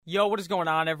Yo, what is going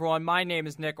on, everyone? My name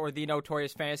is Nick, or The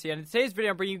Notorious Fantasy, and in today's video,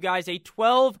 I'm bringing you guys a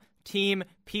 12-team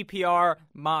PPR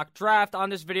mock draft. On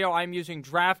this video, I'm using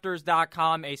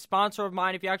Drafters.com, a sponsor of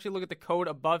mine. If you actually look at the code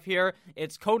above here,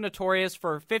 it's code Notorious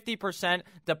for 50%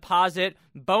 deposit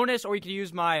bonus, or you can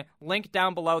use my link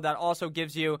down below that also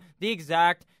gives you the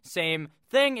exact same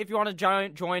thing. If you want to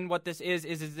join what this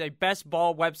is a best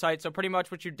ball website, so pretty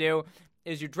much what you do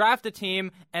is you draft a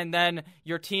team, and then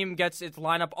your team gets its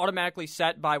lineup automatically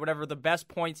set by whatever the best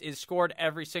points is scored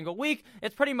every single week.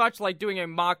 It's pretty much like doing a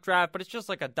mock draft, but it's just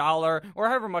like $1 or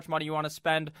however much money you want to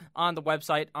spend on the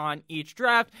website on each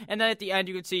draft. And then at the end,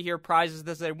 you can see here prizes.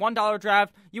 This is a $1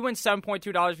 draft. You win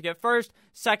 $7.2 if you get first.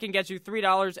 Second gets you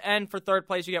 $3, and for third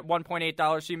place, you get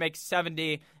 $1.8, so you make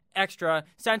 70 extra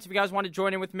cents. If you guys want to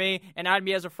join in with me and add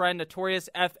me as a friend, Notorious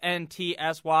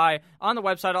FNTSY on the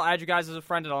website, I'll add you guys as a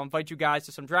friend and I'll invite you guys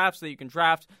to some drafts so that you can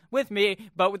draft with me.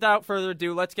 But without further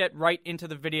ado, let's get right into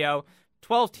the video.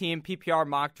 12-team PPR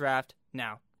mock draft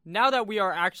now. Now that we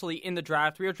are actually in the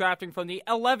draft, we are drafting from the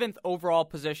 11th overall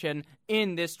position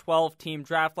in this 12-team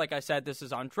draft. Like I said, this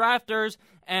is on Drafters,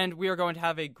 and we are going to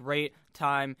have a great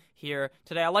time here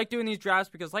today. I like doing these drafts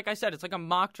because, like I said, it's like a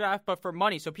mock draft, but for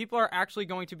money. So people are actually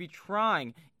going to be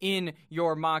trying in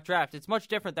your mock draft. It's much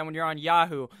different than when you're on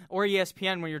Yahoo or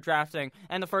ESPN when you're drafting,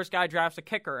 and the first guy drafts a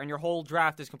kicker, and your whole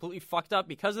draft is completely fucked up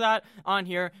because of that. On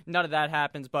here, none of that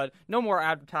happens, but no more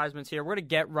advertisements here. We're going to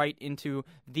get right into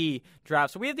the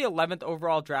draft. So we have the 11th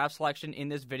overall draft selection in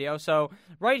this video. So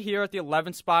right here at the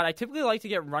 11th spot, I typically like to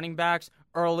get running backs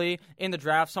early in the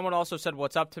draft. Someone also said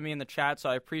what's up to me in the chat, so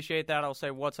I appreciate that. I'll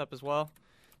say what's up as well.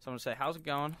 So I'm going to say, how's it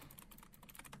going?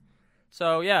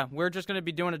 So, yeah, we're just going to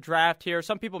be doing a draft here.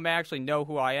 Some people may actually know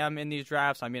who I am in these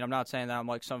drafts. I mean, I'm not saying that I'm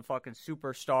like some fucking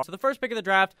superstar. So the first pick of the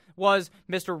draft was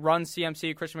Mr. Run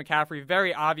CMC, Christian McCaffrey.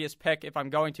 Very obvious pick, if I'm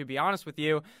going to be honest with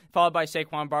you. Followed by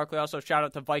Saquon Barkley. Also, shout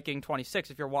out to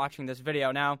Viking26 if you're watching this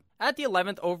video now. At the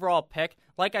 11th overall pick,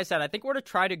 like I said, I think we're going to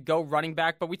try to go running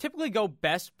back, but we typically go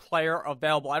best player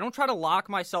available. I don't try to lock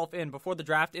myself in before the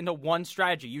draft into one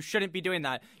strategy. You shouldn't be doing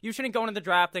that. You shouldn't go into the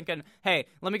draft thinking, hey,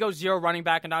 let me go zero running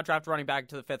back and not draft a running back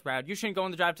to the 5th round. You shouldn't go in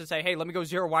the draft to say, hey, let me go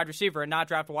zero wide receiver and not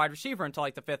draft a wide receiver until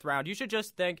like the 5th round. You should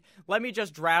just think, let me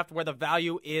just draft where the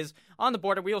value is on the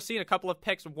board, and we'll see in a couple of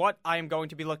picks what I am going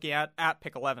to be looking at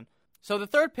pick 11. So the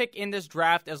third pick in this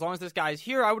draft, as long as this guy is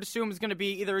here, I would assume is going to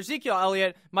be either Ezekiel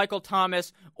Elliott, Michael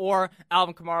Thomas, or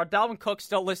Alvin Kamara. Dalvin Cook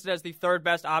still listed as the third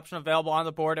best option available on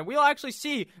the board, and we'll actually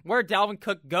see where Dalvin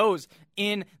Cook goes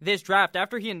in this draft.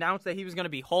 After he announced that he was going to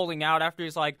be holding out, after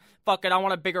he's like, fuck it, I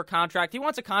want a bigger contract. He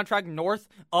wants a contract north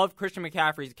of Christian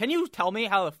McCaffrey's. Can you tell me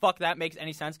how the fuck that makes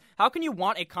any sense? How can you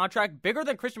want a contract bigger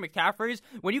than Christian McCaffrey's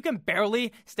when you can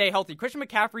barely stay healthy? Christian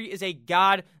McCaffrey is a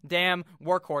goddamn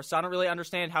workhorse, so I don't really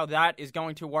understand how that is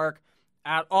going to work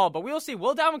at all. But we'll see.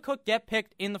 Will Dalvin Cook get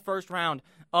picked in the first round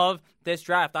of this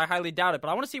draft? I highly doubt it, but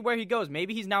I want to see where he goes.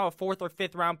 Maybe he's now a 4th or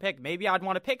 5th round pick. Maybe I'd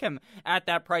want to pick him at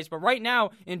that price. But right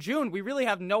now, in June, we really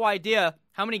have no idea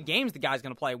how many games the guy's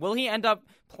going to play. Will he end up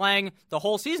playing the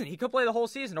whole season? He could play the whole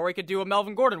season, or he could do a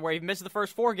Melvin Gordon where he misses the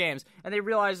first 4 games, and they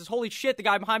realize, holy shit, the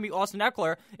guy behind me, Austin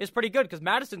Eckler, is pretty good because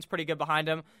Madison's pretty good behind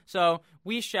him. So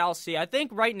we shall see. I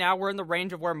think right now we're in the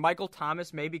range of where Michael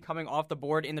Thomas may be coming off the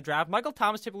board in the draft. Michael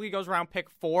Thomas typically goes around pick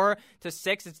 4 to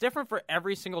 6. It's different for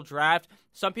every single draft.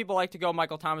 Some people like to go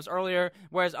Michael Thomas earlier,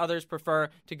 whereas others prefer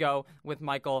to go with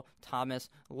Michael Thomas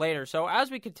later. So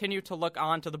as we continue to look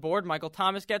on to the board, Michael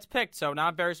Thomas gets picked. So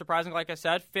not very surprising, like I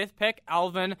said. 5th pick,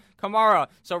 Alvin Kamara.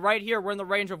 So right here, we're in the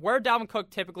range of where Dalvin Cook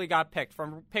typically got picked.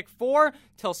 From pick 4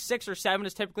 till 6 or 7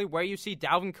 is typically where you see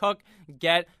Dalvin Cook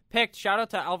get picked. Shout out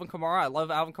to Alvin Kamara. I love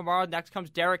Alvin Kamara. Next comes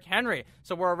Derrick Henry.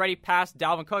 So we're already past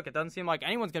Dalvin Cook. It doesn't seem like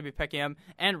anyone's going to be picking him,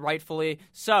 and rightfully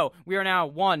so. We are now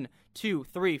 1, 2,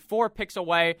 3, 4 picks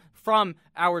away from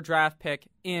our draft pick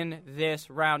in this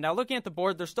round. Now, looking at the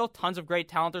board, there's still tons of great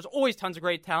talent. There's always tons of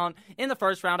great talent in the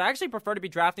first round. I actually prefer to be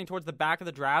drafting towards the back of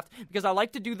the draft because I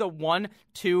like to do the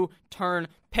 1-2 turn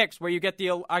picks where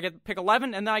I get pick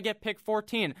 11 and then I get pick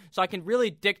 14, so I can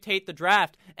really dictate the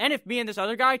draft. And if me and this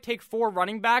other guy take 4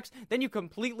 running backs, then you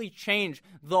completely change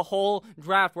the whole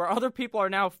draft, where other people are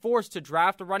now forced to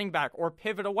draft a running back or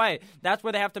pivot away. That's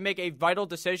where they have to make a vital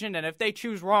decision, and if they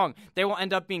choose wrong, they will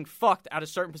end up being fucked at a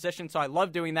certain position. So I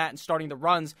love doing that and starting the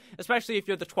runs, especially if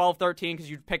you're the 12-13, because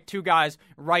you pick 2 guys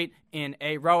right in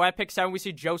a row. At pick 7, we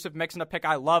see Joseph Mixon, a pick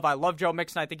I love. I love Joe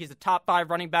Mixon. I think he's a top 5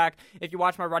 running back. If you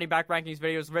watch my running back rankings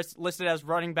videos, listed as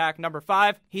running back number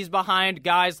 5. He's behind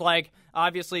guys like,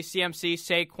 obviously, CMC,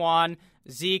 Saquon,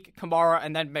 Zeke, Kamara,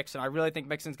 and then Mixon. I really think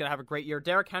Mixon's going to have a great year.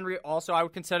 Derrick Henry also I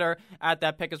would consider at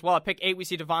that pick as well. At pick 8, we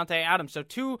see Devontae Adams. So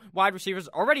 2 wide receivers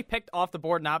already picked off the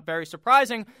board. Not very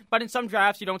surprising, but in some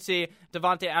drafts, you don't see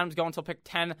Devontae Adams go until pick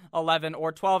 10, 11,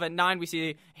 or 12. At 9, we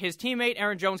see his teammate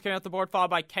Aaron Jones coming off the board, followed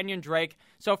by Kenyon Drake.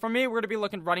 So for me, we're going to be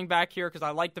looking running back here because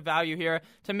I like the value here.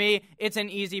 To me, it's an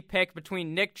easy pick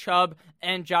between Nick Chubb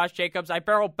and Josh Jacobs. I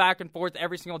barrel back and forth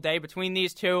every single day between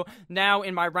these two. Now,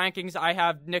 in my rankings, I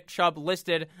have Nick Chubb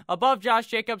listed above Josh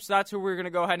Jacobs, so that's who we're going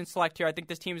to go ahead and select here. I think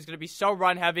this team is going to be so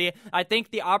run-heavy. I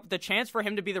think the chance for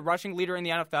him to be the rushing leader in the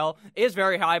NFL is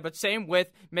very high, but same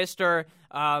with Mr.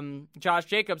 Josh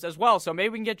Jacobs as well. So maybe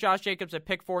we can get Josh Jacobs at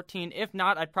pick 14. If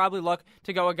not, I'd probably look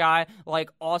to go a guy like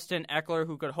Austin Eckler,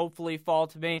 who could hopefully fall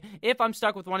to me. If I'm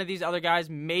stuck with one of these other guys,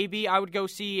 maybe I would go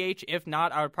CEH. If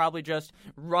not, I would probably just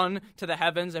run to the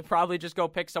heavens and probably just go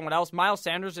pick someone else. Miles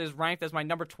Sanders is ranked as my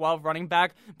number 12 running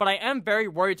back, but I am very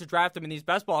worried to draft him in these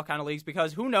best ball kind of leagues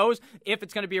because who knows if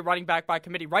it's going to be a running back by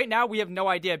committee. Right now, we have no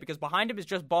idea because behind him is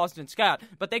just Boston Scott,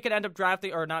 but they could end up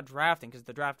drafting, or not drafting because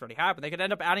the draft already happened. They could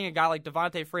end up adding a guy like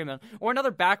Devontae Freeman or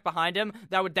another back behind him.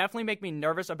 That would definitely make me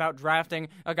nervous about drafting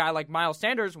a guy like Miles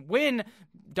Sanders when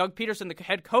Doug Peterson, the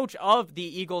head coach of the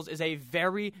Eagles, is a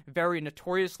very, very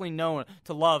notoriously known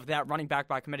to love that running back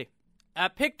by committee.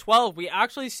 At pick 12, we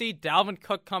actually see Dalvin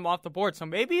Cook come off the board, so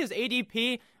maybe his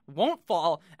ADP won't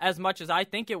fall as much as I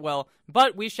think it will,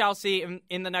 but we shall see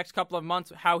in the next couple of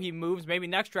months how he moves. Maybe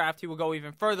next draft he will go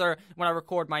even further when I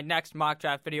record my next mock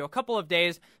draft video a couple of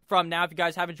days from now. If you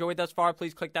guys have enjoyed thus far,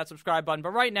 please click that subscribe button.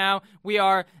 But right now, we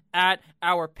are at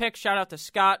our pick. Shout out to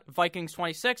Scott,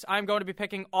 Vikings26. I'm going to be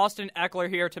picking Austin Eckler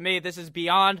here. To me, this is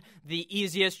beyond the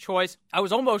easiest choice. I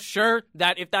was almost sure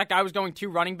that if that guy was going 2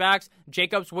 running backs,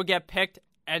 Jacobs would get picked,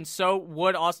 and so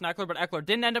would Austin Eckler, but Eckler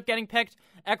didn't end up getting picked.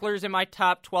 Eckler is in my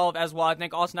top 12 as well. I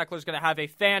think Austin Eckler is going to have a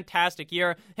fantastic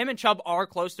year. Him and Chubb are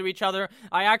close to each other.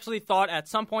 I actually thought at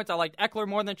some points I liked Eckler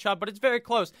more than Chubb, but it's very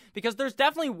close because there's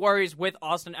definitely worries with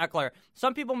Austin Eckler.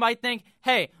 Some people might think,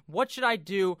 hey, what should I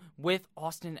do with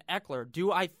Austin Eckler?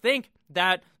 Do I think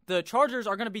that the Chargers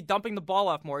are going to be dumping the ball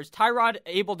off more? Is Tyrod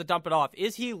able to dump it off?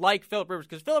 Is he like Phillip Rivers?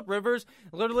 Because Phillip Rivers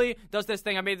literally does this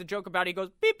thing I made the joke about. He goes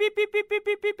beep, beep, beep, beep, beep,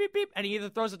 beep, beep, beep, beep, and he either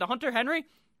throws it to Hunter Henry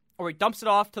or he dumps it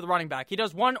off to the running back. He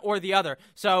does one or the other.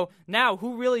 So now,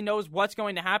 who really knows what's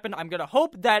going to happen? I'm going to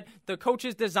hope that the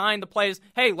coaches design the plays,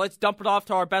 hey, let's dump it off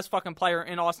to our best fucking player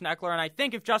in Austin Eckler. And I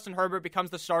think if Justin Herbert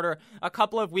becomes the starter a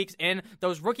couple of weeks in,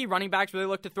 those rookie running backs really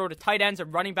look to throw to tight ends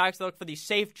and running backs. They look for these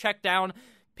safe check down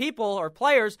people or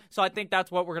players. So I think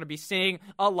that's what we're going to be seeing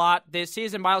a lot this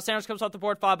season. Miles Sanders comes off the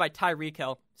board, followed by Tyreek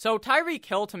Hill. So Tyreek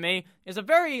Hill, to me, is a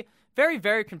very,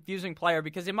 very confusing player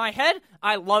because in my head,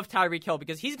 I love Tyreek Hill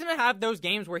because he's going to have those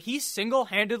games where he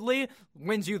single-handedly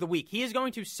wins you the week. He is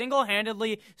going to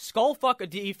single-handedly skull-fuck a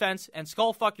defense and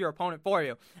skull-fuck your opponent for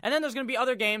you. And then there's going to be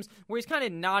other games where he's kind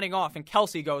of nodding off and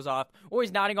Kelsey goes off, or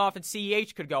he's nodding off and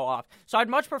CEH could go off. So I'd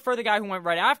much prefer the guy who went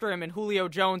right after him in Julio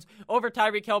Jones over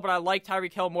Tyreek Hill, but I like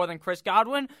Tyreek Hill more than Chris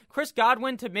Godwin. Chris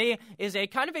Godwin, to me, is a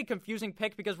kind of a confusing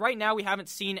pick because right now we haven't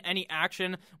seen any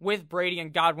action with Brady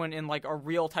and Godwin in like a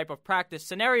real type of practice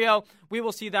scenario. We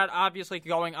will see that obviously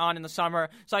going on in the summer,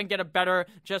 so I can get a better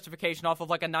justification off of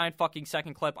like a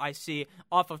 9-fucking-second clip I see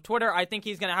off of Twitter. I think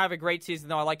he's going to have a great season,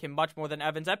 though I like him much more than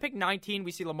Evans. At pick 19,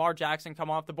 we see Lamar Jackson come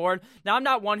off the board. Now, I'm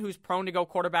not one who's prone to go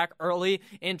quarterback early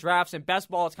in drafts. In best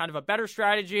ball, it's kind of a better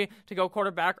strategy to go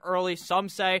quarterback early, some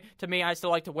say. To me, I still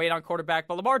like to wait on quarterback,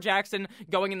 but Lamar Jackson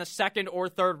going in the 2nd or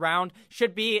 3rd round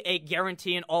should be a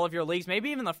guarantee in all of your leagues, maybe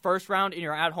even the 1st round in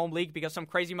your at-home league because some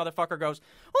crazy motherfucker goes,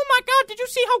 oh my God, did you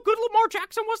see how good Lamar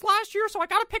Jackson was last year? So I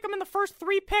got to pick him in the first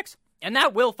 3 picks. And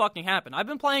that will fucking happen. I've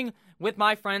been playing with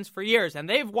my friends for years, and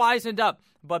they've wisened up.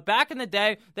 But back in the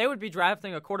day, they would be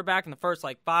drafting a quarterback in the first,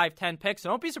 5-10 picks. So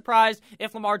don't be surprised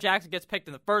if Lamar Jackson gets picked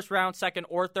in the 1st round, 2nd,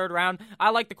 or 3rd round.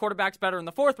 I like the quarterbacks better in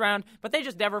the 4th round, but they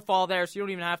just never fall there, so you don't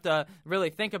even have to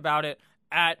really think about it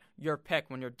at your pick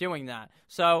when you're doing that.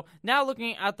 So now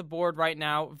looking at the board right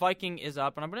now, Viking is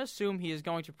up, and I'm going to assume he is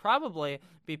going to probably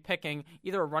be picking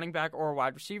either a running back or a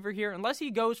wide receiver here, unless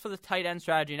he goes for the tight end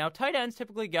strategy. Now, tight ends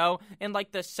typically go in the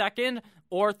 2nd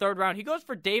or 3rd round. He goes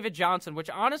for David Johnson, which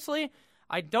honestly,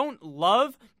 I don't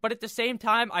love, but at the same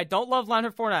time, I don't love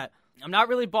Leonard Fournette. I'm not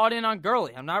really bought in on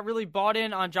Gurley. I'm not really bought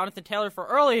in on Jonathan Taylor for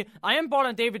early. I am bought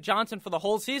on David Johnson for the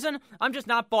whole season. I'm just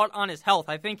not bought on his health.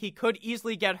 I think he could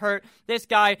easily get hurt. This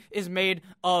guy is made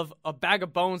of a bag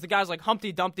of bones. The guy's like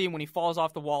Humpty Dumpty. When he falls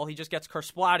off the wall, he just gets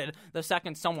kersplatted the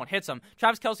second someone hits him.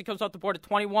 Travis Kelce comes off the board at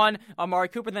 21. Amari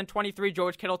Cooper then 23.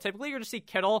 George Kittle. Typically, you're going to see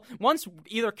Kittle. Once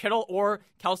either Kittle or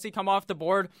Kelce come off the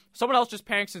board, someone else just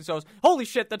panics and goes, holy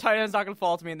shit, the tight end's not going to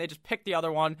fall to me, and they just pick the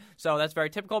other one. So that's very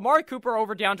typical. Amari Cooper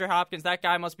over DeAndre Hopkins. That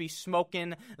guy must be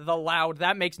smoking the loud.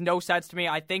 That makes no sense to me.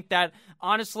 I think that,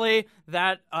 honestly,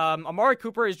 that Amari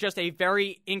Cooper is just a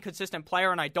very inconsistent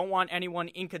player, and I don't want anyone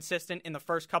inconsistent in the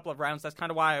first couple of rounds. That's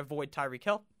kind of why I avoid Tyreek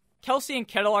Hill. Kelce and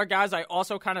Kittle are guys I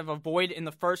also kind of avoid in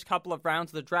the first couple of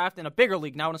rounds of the draft in a bigger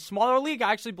league. Now, in a smaller league,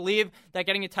 I actually believe that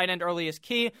getting a tight end early is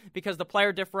key because the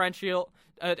player differential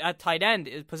at tight end,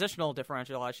 positional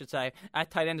differential, I should say, at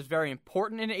tight end is very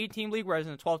important in an 8-team league, whereas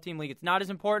in a 12-team league, it's not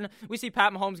as important. We see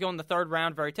Pat Mahomes go in the third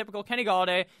round, very typical. Kenny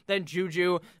Golladay, then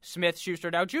Juju Smith-Schuster.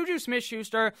 Now, Juju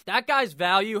Smith-Schuster, that guy's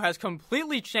value has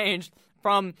completely changed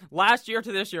from last year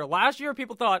to this year. Last year,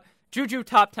 people thought Juju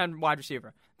top 10 wide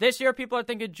receiver. This year, people are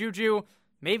thinking Juju,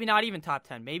 maybe not even top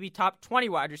 10, maybe top 20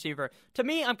 wide receiver. To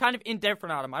me, I'm kind of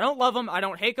indifferent on him. I don't love him. I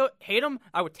don't hate him.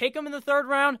 I would take him in the third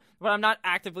round, but I'm not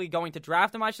actively going to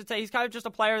draft him, I should say. He's kind of just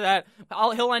a player that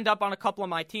he'll end up on a couple of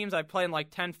my teams. I play in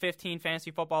like 10, 15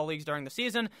 fantasy football leagues during the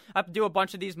season. I have to do a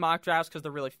bunch of these mock drafts because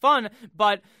they're really fun,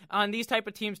 but on these type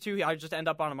of teams too, I just end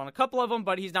up on him on a couple of them,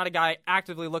 but he's not a guy I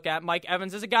actively look at. Mike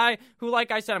Evans is a guy who,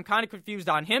 like I said, I'm kind of confused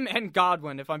on him and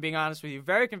Godwin, if I'm being honest with you.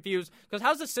 Very confused, because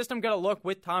how's the system going to look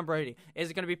with Tom Brady? Is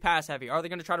it going to be pass heavy? Are they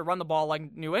going to try to run the ball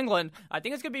like New England? I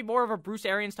think it's going to be more of a Bruce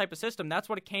Arians type of system. That's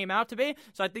what it came out to be.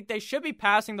 So I think they should be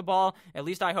passing the ball. At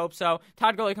least I hope so.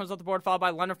 Todd Gurley comes off the board, followed by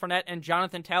Leonard Fournette and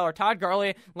Jonathan Taylor. Todd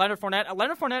Gurley, Leonard Fournette.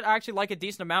 Leonard Fournette I actually like a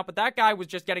decent amount, but that guy was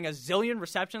just getting a zillion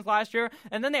receptions last year.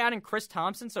 And then they add in Chris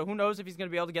Thompson, so who knows if he's going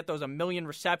to be able to get those 1 million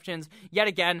receptions yet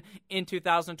again in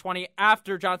 2020.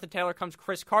 After Jonathan Taylor comes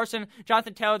Chris Carson.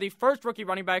 Jonathan Taylor, the first rookie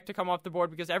running back to come off the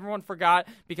board because everyone forgot,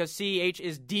 because CEH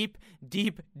is deep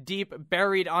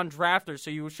buried on drafters. So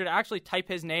you should actually type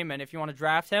his name in if you want to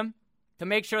draft him to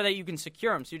make sure that you can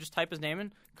secure him. So you just type his name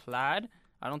in, Clyde.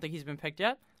 I don't think he's been picked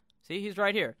yet. See, he's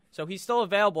right here. So he's still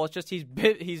available. It's just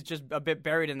he's just a bit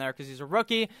buried in there because he's a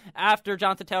rookie. After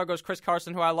Jonathan Taylor goes Chris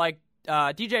Carson, who I like,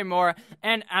 DJ Moore,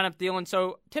 and Adam Thielen.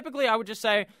 So typically I would just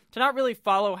say to not really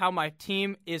follow how my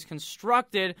team is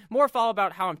constructed, more follow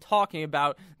about how I'm talking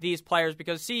about these players,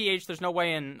 because CEH, there's no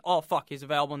way in, he's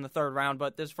available in the third round,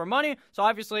 but this is for money, so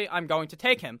obviously I'm going to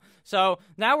take him. So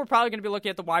now we're probably going to be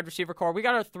looking at the wide receiver core. We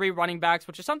got our 3 running backs,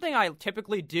 which is something I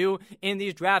typically do in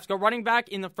these drafts. Go running back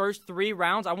in the first 3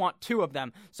 rounds. I want 2 of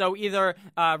them. So either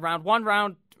round 1,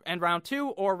 round 2,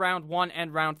 or round 1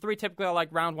 and round 3. Typically, I like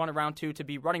round 1 and round 2 to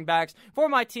be running backs for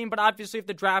my team, but obviously if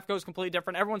the draft goes completely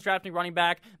different, everyone's drafting running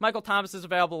back. Michael Thomas is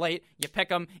available late. You pick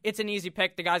him. It's an easy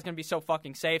pick. The guy's going to be so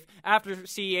fucking safe. After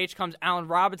CEH comes Allen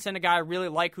Robinson, a guy I really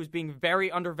like who's being very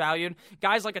undervalued.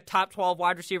 Guy's like a top 12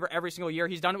 wide receiver every single year.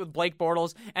 He's done it with Blake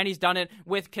Bortles, and he's done it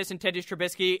with Kiss and Titties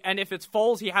Trubisky, and if it's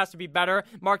Foles, he has to be better.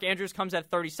 Mark Andrews comes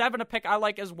at 37, a pick I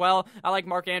like as well. I like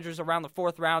Mark Andrews around the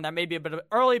 4th round. That may be a bit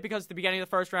early because it's the beginning of the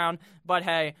first round, but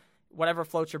hey, whatever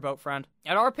floats your boat, friend.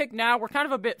 At our pick now, we're kind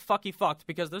of a bit fucked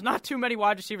because there's not too many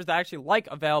wide receivers that I actually like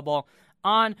available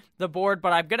on the board,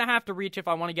 but I'm going to have to reach if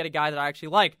I want to get a guy that I actually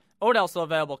like. Odell still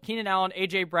available. Keenan Allen,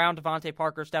 A.J. Brown, Devontae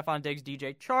Parker, Stephon Diggs,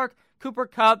 DJ Chark, Cooper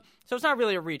Kupp. So it's not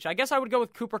really a reach. I guess I would go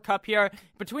with Cooper Kupp here.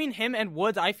 Between him and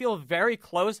Woods, I feel very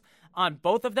close on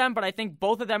both of them, but I think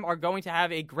both of them are going to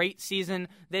have a great season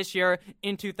this year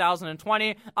in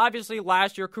 2020. Obviously,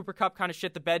 last year, Cooper Kupp kind of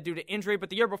shit the bed due to injury, but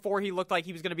the year before, he looked like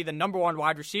he was going to be the number 1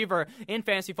 wide receiver in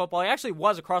fantasy football. He actually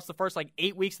was across the first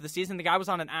 8 weeks of the season. The guy was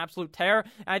on an absolute tear,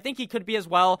 and I think he could be as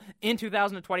well in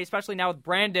 2020, especially now with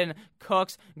Brandon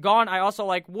Cooks gone. I also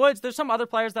like Woods. There's some other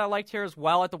players that I liked here as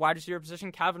well at the wide receiver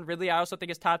position. Calvin Ridley, I also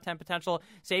think is top 10 potential.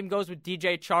 Same goes with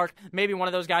DJ Chark. Maybe one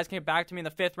of those guys came back to me in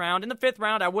the 5th round. In the 5th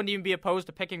round, I wouldn't even be opposed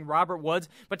to picking Robert Woods,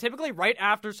 but typically right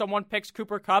after someone picks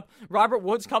Cooper Kupp, Robert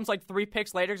Woods comes 3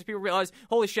 picks later because people realize,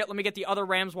 holy shit, let me get the other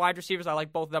Rams wide receivers. I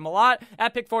like both of them a lot.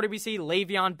 At pick 40, we see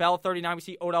Le'Veon Bell. 39, we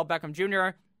see Odell Beckham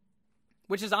Jr.,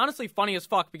 which is honestly funny as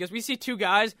fuck because we see 2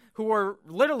 guys who were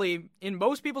literally, in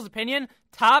most people's opinion,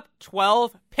 top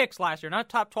 12 picks last year. Not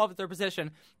top 12 at their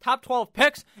position, top 12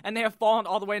 picks, and they have fallen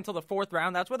all the way until the 4th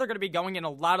round. That's where they're going to be going in a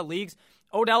lot of leagues.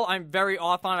 Odell, I'm very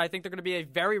off on. I think they're going to be a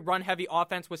very run-heavy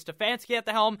offense with Stefanski at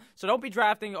the helm, so don't be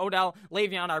drafting Odell.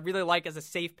 Le'Veon, I really like as a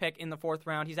safe pick in the 4th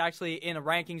round. He's actually in a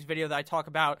rankings video that I talk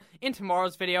about in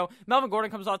tomorrow's video. Melvin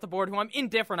Gordon comes off the board, who I'm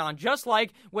indifferent on, just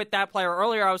like with that player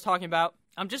earlier I was talking about.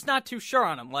 I'm just not too sure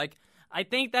on him. Like, I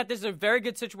think that this is a very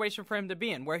good situation for him to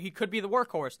be in, where he could be the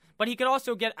workhorse, but he could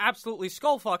also get absolutely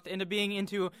skull-fucked into being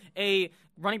into a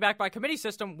running back by committee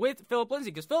system with Phillip Lindsay,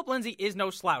 because Phillip Lindsay is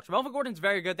no slouch. Melvin Gordon's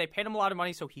very good. They paid him a lot of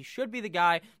money, so he should be the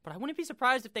guy, but I wouldn't be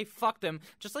surprised if they fucked him,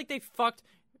 just like they fucked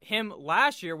him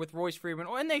last year with Royce Freeman,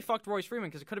 and they fucked Royce Freeman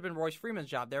because it could have been Royce Freeman's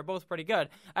job. They're both pretty good.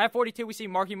 At 42, we see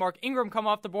Mark Ingram come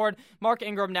off the board. Mark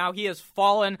Ingram now, he has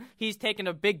fallen. He's taken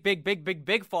a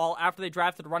big fall after they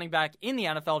drafted a running back in the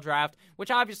NFL draft, which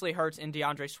obviously hurts in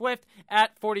DeAndre Swift.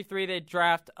 At 43, they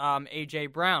draft A.J.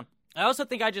 Brown. I also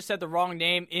think I just said the wrong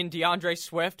name in DeAndre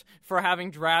Swift for having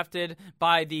drafted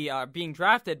by the being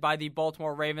drafted by the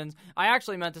Baltimore Ravens. I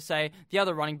actually meant to say the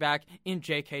other running back in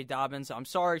J.K. Dobbins. I'm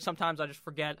sorry, sometimes I just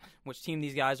forget which team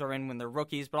these guys are in when they're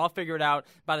rookies, but I'll figure it out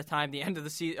by the time the end of the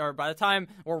season, or by the time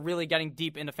we're really getting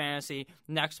deep into fantasy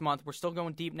next month. We're still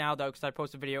going deep now, though, because I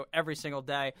post a video every single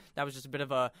day. That was just a bit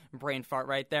of a brain fart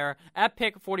right there. At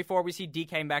pick 44, we see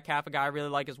DK Metcalf, a guy I really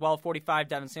like as well. 45,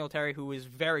 Devin Singletary, who is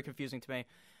very confusing to me.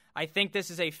 I think this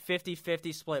is a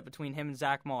 50-50 split between him and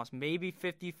Zach Moss. Maybe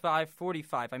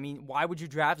 55-45. I mean, why would you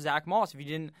draft Zach Moss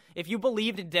if you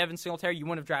believed in Devin Singletary, you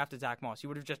wouldn't have drafted Zach Moss. You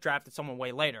would have just drafted someone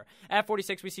way later. At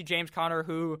 46, we see James Conner,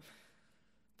 who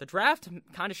the draft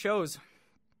kind of shows,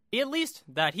 at least,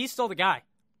 that he's still the guy.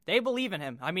 They believe in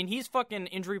him. I mean, he's fucking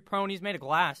injury prone. He's made of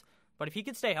glass. But if he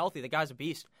could stay healthy, the guy's a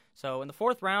beast. So in the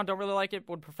 4th round, don't really like it.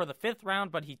 Would prefer the 5th round,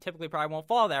 but he typically probably won't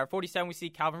fall there. 47, we see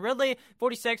Calvin Ridley.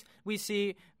 46, we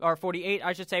see, or 48,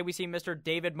 I should say, we see Mr.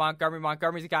 David Montgomery.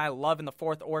 Montgomery's a guy I love in the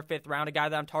 4th or 5th round, a guy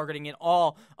that I'm targeting in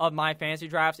all of my fantasy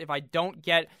drafts. If I don't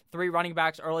get 3 running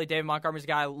backs early, David Montgomery's a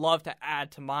guy I love to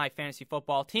add to my fantasy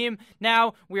football team.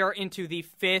 Now we are into the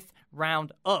 5th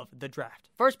round of the draft.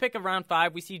 First pick of round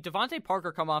 5, we see Devontae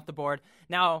Parker come off the board.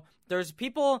 Now, there's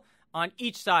people on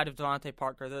each side of Devontae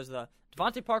Parker. There's the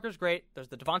Devontae Parker's great. There's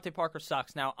the Devontae Parker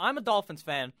sucks. Now, I'm a Dolphins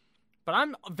fan, but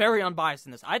I'm very unbiased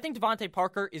in this. I think Devontae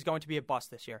Parker is going to be a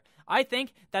bust this year. I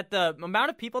think that the amount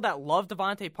of people that love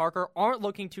Devontae Parker aren't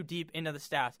looking too deep into the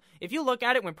stats. If you look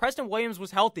at it, when Preston Williams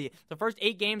was healthy, the first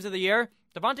 8 games of the year,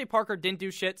 Devontae Parker didn't do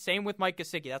shit. Same with Mike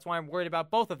Gesicki. That's why I'm worried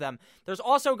about both of them. There's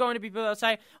also going to be people that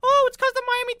say, oh, it's because the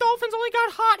Miami Dolphins only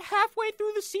got hot halfway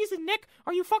through the season. Nick,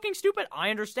 are you fucking stupid? I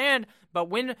understand. But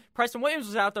when Preston Williams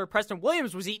was out there, Preston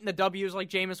Williams was eating the W's like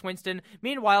Jameis Winston.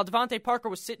 Meanwhile, Devontae Parker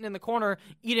was sitting in the corner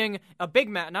eating a Big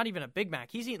Mac. Not even a Big Mac.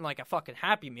 He's eating like a fucking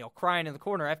Happy Meal, crying in the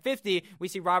corner. At 50, we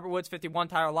see Robert Woods. 51,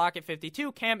 Tyler Lockett.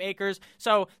 52, Cam Akers.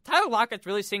 So Tyler Lockett's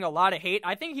really seeing a lot of hate.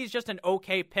 I think he's just an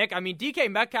okay pick. I mean, DK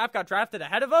Metcalf got drafted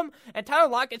ahead of him, and Tyler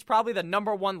Lockett's probably the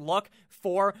number 1 look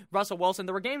for Russell Wilson.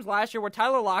 There were games last year where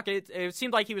Tyler Lockett, it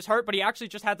seemed like he was hurt, but he actually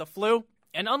just had the flu.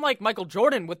 And unlike Michael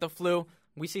Jordan with the flu,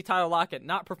 we see Tyler Lockett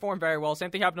not perform very well.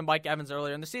 Same thing happened to Mike Evans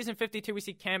earlier. In the season 52, we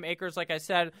see Cam Akers. Like I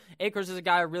said, Akers is a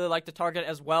guy I really like to target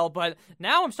as well. But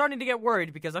now I'm starting to get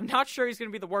worried because I'm not sure he's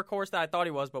going to be the workhorse that I thought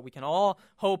he was. But we can all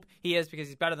hope he is because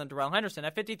he's better than Darrell Henderson.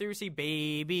 At 53, we see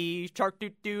Baby Shark.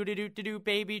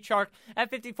 Baby Shark. At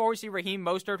 54, we see Raheem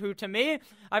Mostert, who to me,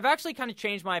 I've actually kind of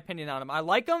changed my opinion on him. I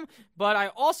like him, but I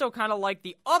also kind of like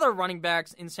the other running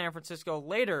backs in San Francisco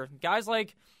later. Guys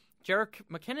like Jerick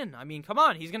McKinnon. I mean, come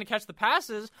on. He's going to catch the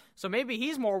passes, so maybe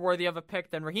he's more worthy of a pick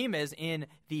than Raheem is in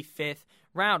the 5th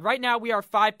round. Right now, we are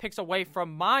 5 picks away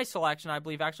from my selection. I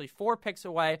believe actually 4 picks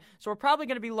away. So we're probably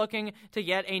going to be looking to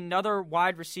get another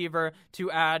wide receiver to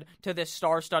add to this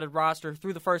star-studded roster.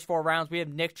 Through the first 4 rounds, we have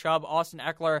Nick Chubb, Austin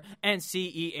Eckler, and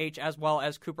CEH, as well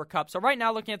as Cooper Kupp. So right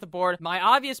now, looking at the board, my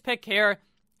obvious pick here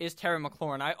is Terry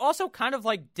McLaurin. I also kind of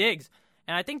like Diggs.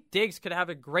 And I think Diggs could have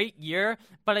a great year,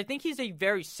 but I think he's a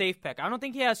very safe pick. I don't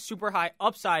think he has super high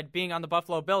upside being on the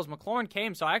Buffalo Bills. McLaurin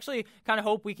came, so I actually kind of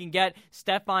hope we can get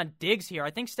Stephon Diggs here. I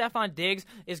think Stephon Diggs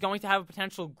is going to have a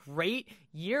potential great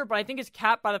year, but I think it's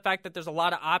capped by the fact that there's a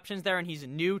lot of options there and he's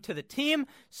new to the team.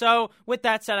 So with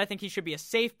that said, I think he should be a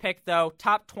safe pick, though.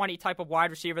 Top 20 type of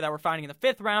wide receiver that we're finding in the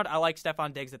 5th round. I like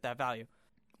Stephon Diggs at that value.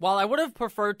 While I would have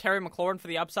preferred Terry McLaurin for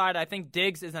the upside, I think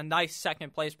Diggs is a nice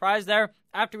second-place prize there.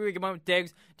 After we went with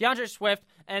Diggs, DeAndre Swift,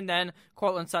 and then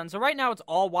Courtland Sutton. So right now it's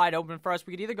all wide open for us.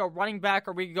 We could either go running back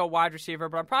or we could go wide receiver,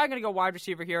 but I'm probably going to go wide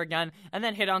receiver here again and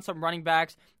then hit on some running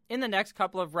backs in the next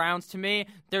couple of rounds. To me,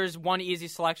 there's one easy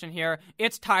selection here.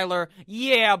 It's Tyler.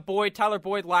 Yeah, Boyd. Tyler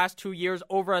Boyd, last 2 years,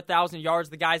 over 1,000 yards.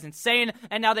 The guy's insane.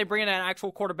 And now they bring in an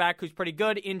actual quarterback who's pretty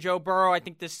good in Joe Burrow. I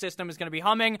think this system is going to be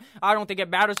humming. I don't think it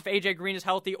matters if A.J. Green is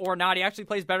healthy or not. He actually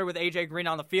plays better with A.J. Green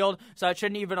on the field, so it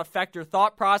shouldn't even affect your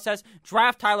thought process.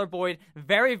 Draft Tyler Boyd.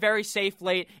 Very, very safe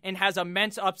late and has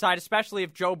immense upside, especially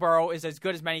if Joe Burrow is as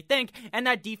good as many think. And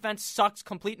that defense sucks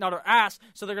complete and utter ass,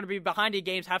 so they're going to be behind in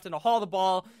games, having to haul the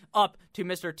ball up to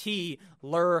Mr.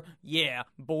 Tyler, yeah,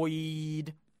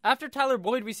 Boyd. After Tyler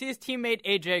Boyd, we see his teammate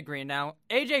AJ Green. Now,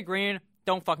 AJ Green,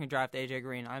 don't fucking draft AJ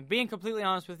Green. I'm being completely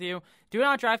honest with you. Do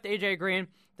not draft AJ Green.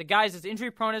 The guy's as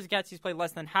injury prone as it gets. He's played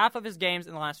less than half of his games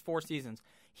in the last 4 seasons.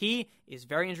 He is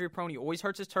very injury prone. He always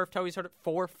hurts his turf toe. He's hurt it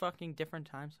 4 different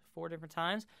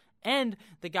times. And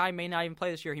the guy may not even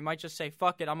play this year. He might just say,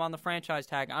 fuck it, I'm on the franchise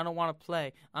tag. I don't want to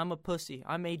play. I'm a pussy.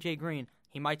 I'm AJ Green.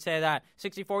 He might say that.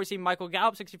 64, we see Michael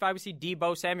Gallup. 65, we see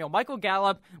Deebo Samuel. Michael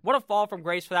Gallup, what a fall from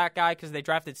grace for that guy because they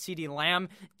drafted CeeDee Lamb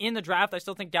in the draft. I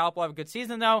still think Gallup will have a good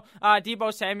season, though.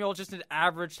 Deebo Samuel, just an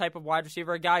average type of wide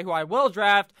receiver, a guy who I will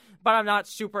draft, but I'm not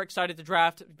super excited to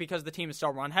draft because the team is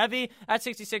still run heavy. At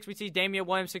 66, we see Damian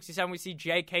Williams. 67, we see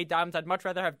J.K. Dobbins. I'd much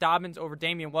rather have Dobbins over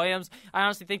Damian Williams. I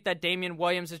honestly think that Damian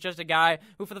Williams is just a guy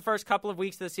who for the first couple of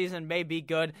weeks of the season may be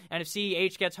good, and if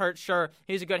CEH gets hurt, sure,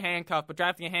 he's a good handcuff, but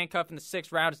drafting a handcuff in the 6th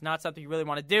round is not something you really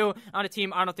want to do on a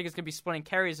team. I don't think it's going to be splitting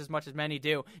carries as much as many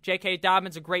do. J.K.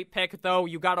 Dobbins, a great pick, though.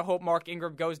 You got to hope Mark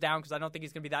Ingram goes down because I don't think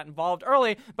he's going to be that involved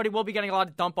early, but he will be getting a lot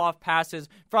of dump-off passes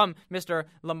from Mr.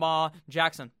 Lamar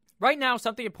Jackson. Right now,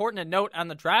 something important to note on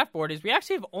the draft board is we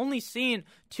actually have only seen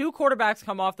 2 quarterbacks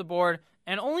come off the board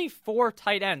and only 4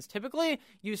 tight ends. Typically,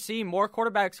 you see more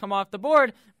quarterbacks come off the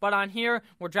board, but on here,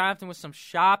 we're drafting with some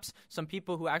shops, some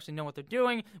people who actually know what they're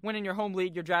doing. When in your home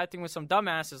league, you're drafting with some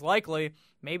dumbasses, likely.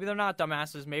 Maybe they're not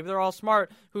dumbasses. Maybe they're all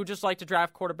smart who just like to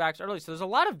draft quarterbacks early. So there's a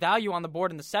lot of value on the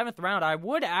board in the 7th round. I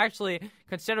would actually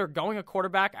consider going a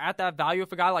quarterback at that value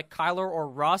if a guy like Kyler or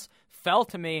Russ fell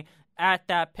to me at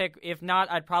that pick. If not,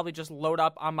 I'd probably just load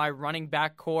up on my running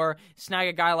back core, snag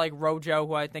a guy like Rojo,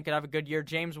 who I think could have a good year,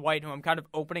 James White, who I'm kind of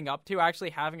opening up to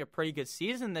actually having a pretty good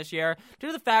season this year, due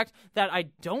to the fact that I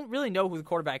don't really know who the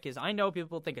quarterback is. I know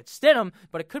people think it's Stidham,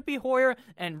 but it could be Hoyer,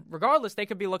 and regardless, they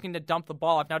could be looking to dump the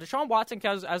ball off. Now, Deshaun Watson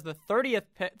comes as the 30th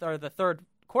pick, or the 3rd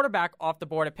quarterback off the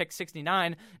board at pick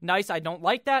 69. Nice. I don't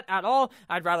like that at all.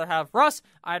 I'd rather have Russ.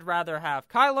 I'd rather have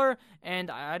Kyler.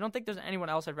 And I don't think there's anyone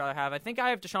else I'd rather have. I think I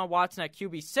have Deshaun Watson at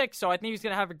QB6, so I think he's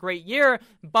going to have a great year,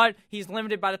 but he's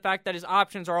limited by the fact that his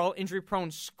options are all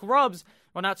injury-prone scrubs.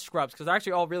 Well, not scrubs, because they're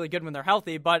actually all really good when they're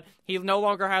healthy, but he no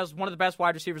longer has one of the best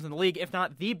wide receivers in the league, if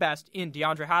not the best, in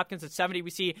DeAndre Hopkins. At 70,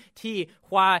 we see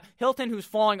T.Y. Hilton, who's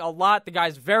falling a lot. The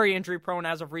guy's very injury-prone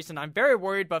as of recent. I'm very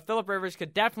worried, but Phillip Rivers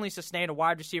could definitely sustain a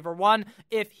wide receiver 1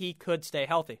 if he could stay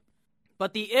healthy.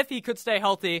 But the if he could stay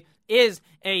healthy is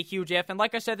a huge if. And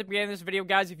like I said at the beginning of this video,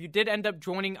 guys, if you did end up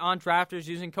joining on Drafters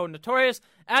using code Notorious,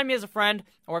 add me as a friend,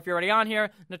 or if you're already on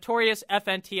here, Notorious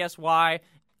FNTSY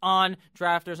on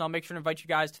Drafters. I'll make sure to invite you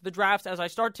guys to the drafts as I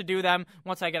start to do them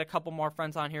once I get a couple more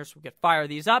friends on here so we can fire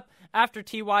these up. After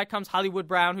TY comes Hollywood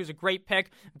Brown, who's a great pick,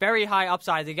 very high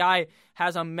upside. The guy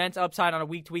has immense upside on a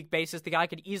week-to-week basis. The guy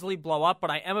could easily blow up,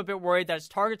 but I am a bit worried that his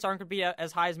targets aren't going to be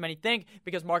as high as many think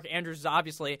because Mark Andrews is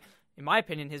obviously, in my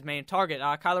opinion, his main target.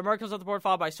 Kyler Murray comes off the board,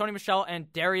 followed by Sony Michel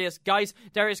and Darius Geis.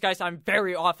 Darius Geis, I'm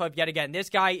very off of yet again. This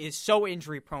guy is so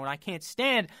injury-prone. I can't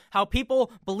stand how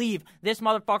people believe this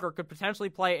motherfucker could potentially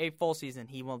play a full season.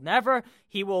 He will never.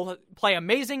 He will play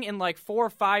amazing in like 4,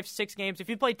 5, 6 games. If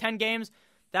he played 10 games,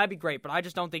 that'd be great, but I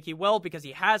just don't think he will because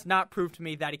he has not proved to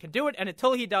me that he can do it, and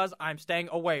until he does, I'm staying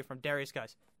away from Darius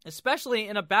Geis. Especially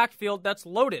in a backfield that's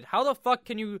loaded. How the fuck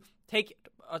can you take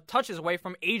touches away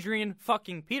from Adrian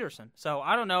fucking Peterson? So,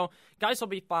 I don't know. Geis will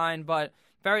be fine, but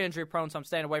very injury prone, so I'm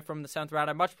staying away from the 7th round.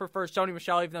 I much prefer Sony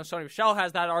Michel, even though Sony Michel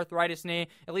has that arthritis knee.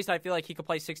 At least I feel like he could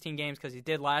play 16 games because he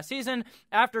did last season.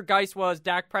 After Geis was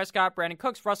Dak Prescott, Brandon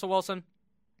Cooks, Russell Wilson.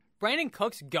 Brandon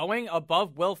Cooks going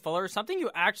above Will Fuller, something you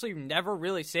actually never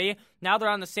really see. Now they're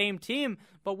on the same team,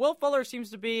 but Will Fuller seems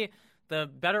to be the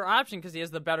better option because he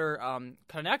has the better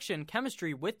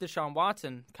chemistry with Deshaun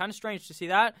Watson. Kind of strange to see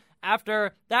that.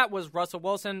 After that was Russell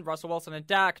Wilson and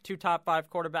Dak, 2 top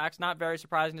 5 quarterbacks. Not very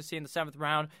surprising to see in the 7th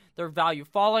round. Their value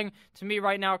falling. To me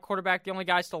right now, quarterback, the only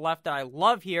guy still left that I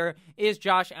love here is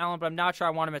Josh Allen, but I'm not sure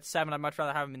I want him at 7. I'd much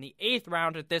rather have him in the 8th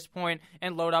round at this point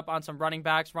and load up on some running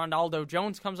backs. Ronaldo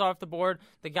Jones comes off the board.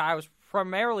 The guy I was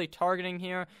primarily targeting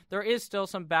here. There is still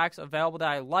some backs available that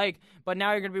I like, but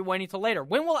now you're going to be waiting till later.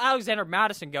 When will Alexander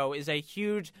Madison go is a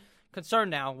huge concern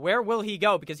now. Where will he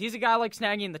go? Because he's a guy like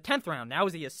snagging in the 10th round. Now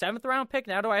is he a 7th round pick?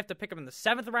 Now do I have to pick him in the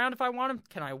 7th round if I want him?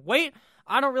 Can I wait?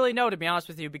 I don't really know, to be honest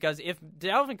with you, because if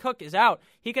Dalvin Cook is out,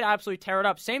 he could absolutely tear it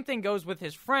up. Same thing goes with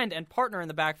his friend and partner in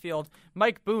the backfield,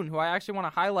 Mike Boone, who I actually want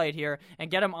to highlight here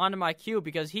and get him onto my queue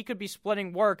because he could be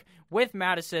splitting work with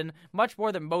Madison much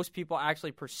more than most people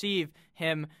actually perceive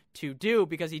him to do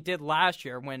because he did last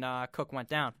year when Cook went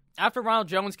down. After Ronald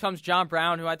Jones comes John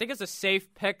Brown, who I think is a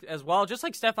safe pick as well, just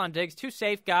like Stephon Diggs, 2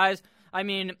 safe guys. I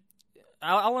mean,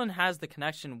 Allen has the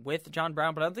connection with John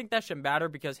Brown, but I don't think that should matter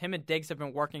because him and Diggs have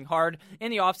been working hard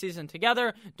in the offseason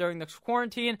together during the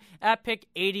quarantine. At pick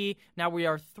 80, now we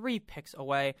are 3 picks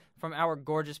away from our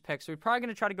gorgeous pick. So we're probably going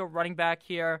to try to go running back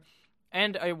here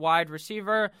and a wide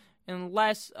receiver.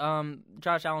 Unless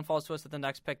Josh Allen falls to us at the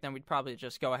next pick, then we'd probably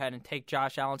just go ahead and take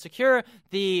Josh Allen. Secure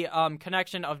the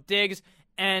connection of Diggs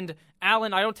and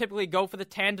Allen. I don't typically go for the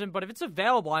tandem, but if it's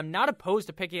available, I'm not opposed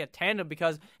to picking a tandem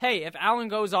because, hey, if Allen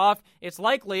goes off, it's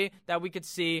likely that we could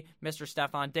see Mr.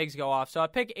 Stefon Diggs go off. So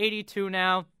at pick 82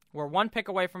 now, we're 1 pick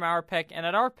away from our pick, and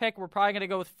at our pick, we're probably going to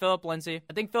go with Phillip Lindsay.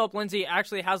 I think Phillip Lindsay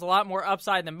actually has a lot more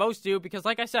upside than most do because,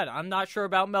 like I said, I'm not sure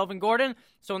about Melvin Gordon.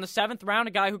 So in the 7th round,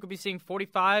 a guy who could be seeing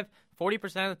 40% of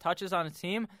the touches on a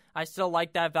team, I still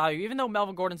like that value, even though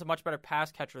Melvin Gordon's a much better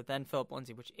pass catcher than Phillip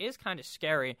Lindsay, which is kind of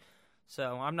scary.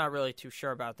 So I'm not really too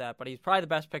sure about that, but he's probably the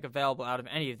best pick available out of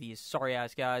any of these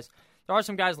sorry-ass guys. There are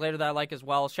some guys later that I like as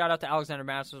well. Shout out to Alexander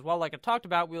Mattison as well. Like I talked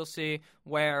about, we'll see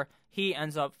where he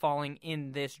ends up falling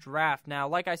in this draft. Now,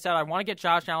 like I said, I want to get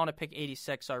Josh Allen at pick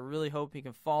 86, so I really hope he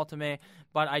can fall to me,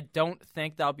 but I don't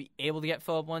think that I'll be able to get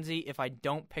Phillip Lindsay if I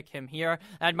don't pick him here.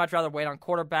 I'd much rather wait on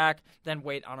quarterback than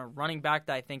wait on a running back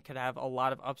that I think could have a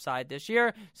lot of upside this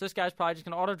year. So this guy's probably just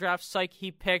going to auto-draft. Psych,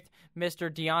 he picked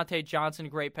Mr. Deontay Johnson.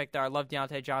 Great pick there. I love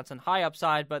Deontay Johnson. High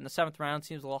upside, but in the 7th round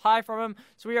seems a little high from him.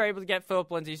 So we are able to get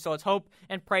Phillip Lindsay, so let's hope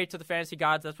and pray to the fantasy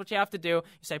gods. That's what you have to do. You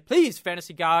say, please,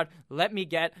 fantasy god, let me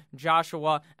get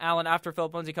Joshua Allen. After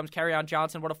Phillip Lindsay comes Kerryon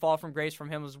Johnson. What a fall from grace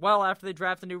from him as well after they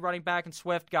draft a new running back in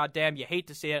Swift. God damn, you hate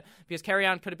to see it because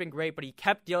Kerryon could have been great, but he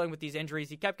kept dealing with these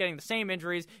injuries. He kept getting the same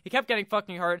injuries. He kept getting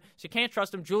fucking hurt, so you can't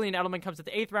trust him. Julian Edelman comes at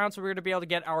the 8th round, so we're going to be able to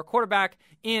get our quarterback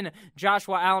in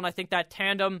Joshua Allen. I think that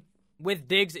tandem with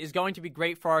Diggs is going to be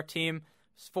great for our team.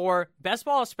 For best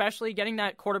ball especially, getting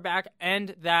that quarterback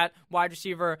and that wide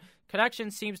receiver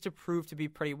connection seems to prove to be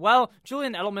pretty well.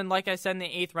 Julian Edelman, like I said in the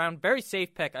 8th round, very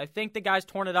safe pick. I think the guy's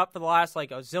torn it up for the last a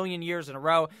zillion years in a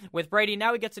row with Brady.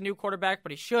 Now he gets a new quarterback,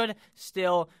 but he should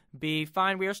still be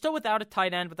fine. We are still without a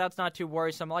tight end, but that's not too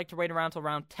worrisome. I like to wait around till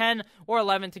round 10 or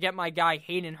 11 to get my guy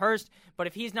Hayden Hurst, but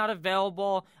if he's not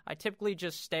available, I typically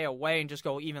just stay away and just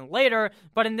go even later.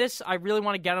 But in this, I really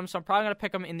want to get him, so I'm probably going to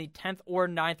pick him in the 10th or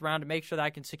 9th round to make sure that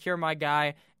I can secure my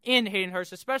guy in Hayden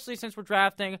Hurst, especially since we're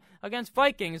drafting against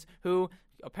Vikings, who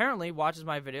apparently watches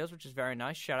my videos, which is very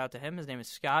nice. Shout out to him. His name is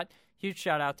Scott. Huge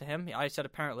shout out to him. I said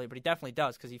apparently, but he definitely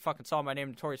does because he fucking saw my name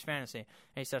in Notorious Fantasy and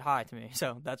he said hi to me.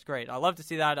 So that's great. I love to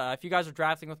see that. If you guys are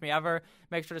drafting with me ever,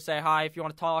 make sure to say hi. If you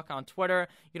want to talk on Twitter,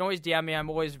 you can always DM me. I'm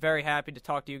always very happy to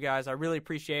talk to you guys. I really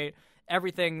appreciate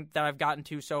everything that I've gotten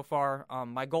to so far.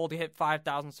 My goal to hit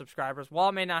 5,000 subscribers, while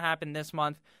it may not happen this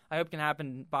month, I hope it can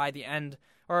happen by the end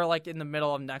or in the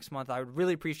middle of next month. I would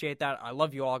really appreciate that. I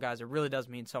love you all, guys. It really does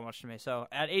mean so much to me. So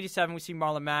at 87, we see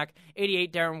Marlon Mack.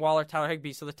 88, Darren Waller, Tyler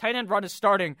Higbee. So the tight end run is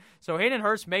starting. So Hayden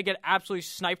Hurst may get absolutely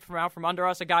sniped from out from under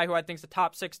us, a guy who I think is a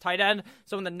top 6 tight end.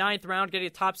 So in the 9th round, getting a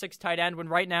top 6 tight end when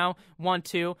right now 1,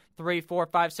 2, 3, 4,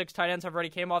 5, 6 tight ends have already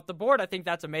came off the board. I think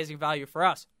that's amazing value for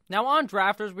us. Now on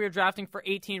drafters, we are drafting for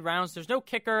 18 rounds. There's no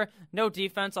kicker, no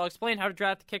defense. I'll explain how to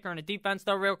draft the kicker and a defense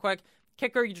though real quick.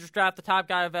 Kicker, you just draft the top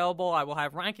guy available. I will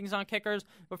have rankings on kickers.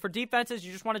 But for defenses,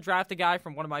 you just want to draft a guy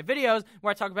from one of my videos where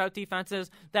I talk about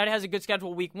defenses that has a good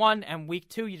schedule week 1 and week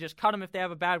 2. You just cut them if they have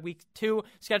a bad week 2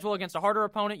 schedule against a harder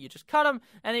opponent. You just cut them,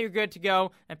 and then you're good to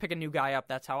go and pick a new guy up.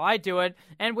 That's how I do it.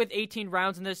 And with 18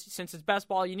 rounds in this, since it's best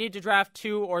ball, you need to draft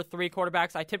 2 or 3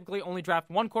 quarterbacks. I typically only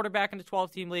draft 1 quarterback in a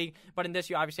 12-team league, but in this,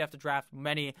 you obviously have to draft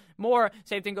many more.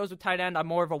 Same thing goes with tight end. I'm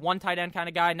more of a 1 tight end kind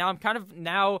of guy. Now I'm kind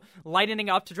of lightening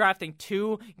up to drafting 2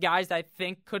 guys that I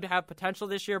think could have potential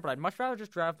this year, but I'd much rather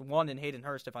just draft 1 in Hayden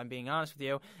Hurst, if I'm being honest with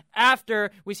you.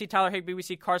 After we see Tyler Higbee, we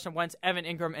see Carson Wentz, Evan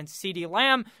Ingram, and CeeDee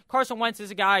Lamb. Carson Wentz is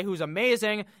a guy who's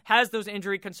amazing, has those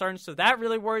injury concerns, so that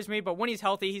really worries me, but when he's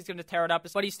healthy, he's going to tear it up.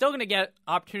 But he's still going to get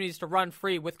opportunities to run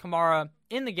free with Kamara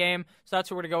in the game, so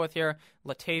that's what we're going to go with here,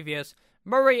 Latavius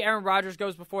Murray. Aaron Rodgers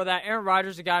goes before that. Aaron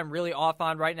Rodgers is a guy I'm really off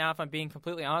on right now, if I'm being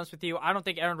completely honest with you. I don't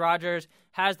think Aaron Rodgers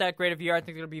has that great of a year. I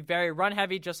think it'll be very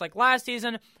run-heavy, just like last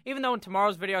season, even though in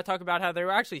tomorrow's video I talk about how they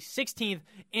were actually 16th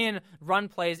in run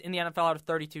plays in the NFL out of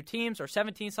 32 teams, or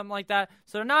 17, something like that.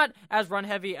 So they're not as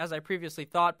run-heavy as I previously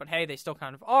thought, but hey, they still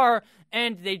kind of are,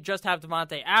 and they just have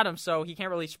Devontae Adams, so he can't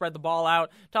really spread the ball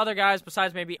out to other guys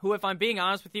besides maybe who, if I'm being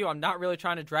honest with you, I'm not really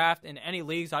trying to draft in any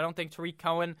leagues. I don't think Tariq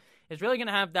Cohen is really going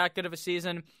to have that good of a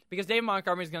season because David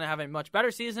Montgomery is going to have a much better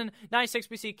season. 96,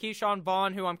 we see Keyshawn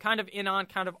Vaughn, who I'm kind of in on,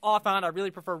 kind of off on. I really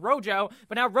prefer Rojo,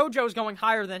 but now Rojo is going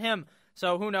higher than him.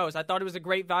 So who knows? I thought it was a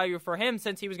great value for him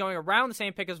since he was going around the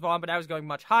same pick as Vaughn, but I was going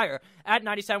much higher. At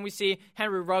 97, we see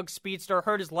Henry Ruggs, speedster,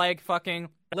 hurt his leg fucking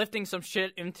lifting some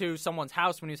shit into someone's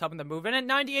house when he was helping them move in. At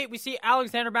 98, we see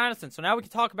Alexander Madison. So now we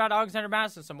can talk about Alexander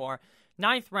Madison some more.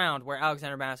 9th round, where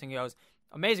Alexander Madison goes.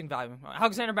 Amazing value.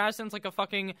 Alexander Madison's like a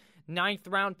fucking 9th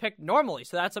round pick normally,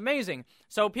 so that's amazing.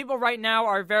 So people right now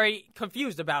are very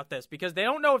confused about this because they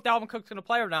don't know if Dalvin Cook's going to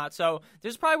play or not. So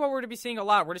this is probably what we're going to be seeing a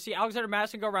lot. We're going to see Alexander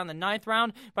Madison go around the 9th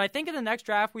round, but I think in the next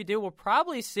draft we do, we'll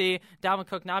probably see Dalvin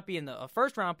Cook not be in the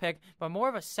first round pick, but more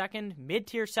of a second,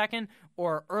 mid-tier second,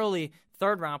 or early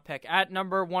 3rd round pick. At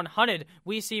number 100,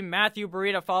 we see Matthew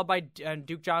Breida, followed by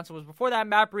Duke Johnson was before that.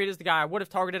 Matt Breida is the guy I would have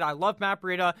targeted. I love Matt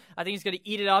Breida. I think he's going to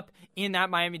eat it up in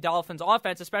that Miami Dolphins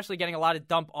offense, especially getting a lot of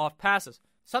dump off passes.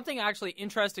 Something actually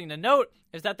interesting to note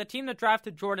is that the team that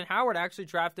drafted Jordan Howard actually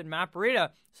drafted Matt Breida.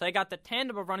 So they got the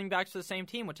tandem of running backs for the same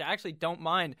team, which I actually don't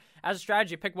mind. As a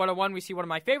strategy, pick 101, we see one of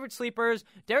my favorite sleepers,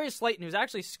 Darius Slayton, who's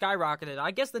actually skyrocketed.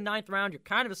 I guess the 9th round, you're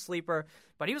kind of a sleeper,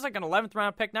 but he was like an 11th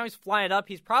round pick. Now he's flying up.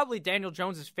 He's probably Daniel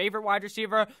Jones' favorite wide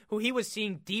receiver, who he was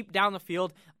seeing deep down the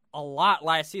field a lot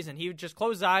last season. He would just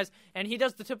close his eyes, and he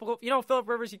does the typical, Phillip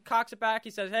Rivers, he cocks it back.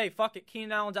 He says, hey, fuck it,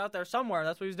 Keenan Allen's out there somewhere.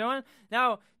 That's what he's doing.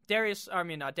 Now,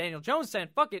 Daniel Jones saying,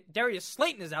 fuck it, Darius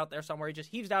Slayton is out there somewhere. He just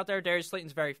heaves out there. Darius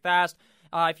Slayton's very fast.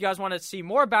 If you guys want to see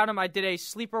more about him, I did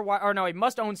a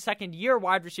must-own second-year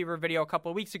wide receiver video a couple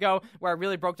of weeks ago where I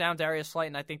really broke down Darius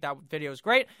Slayton. I think that video is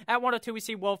great. At 102, we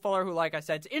see Will Fuller, who, like I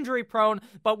said, is injury-prone,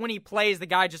 but when he plays, the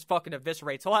guy just fucking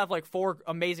eviscerates. He'll have like 4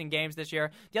 amazing games this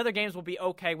year. The other games will be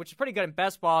okay, which is pretty good in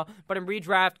best ball, but in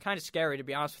redraft, kind of scary, to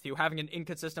be honest with you, having an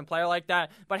inconsistent player like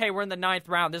that. But hey, we're in the 9th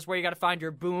round. This is where you got to find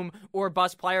your boom or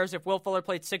bust players. If Will Fuller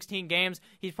played 16 games,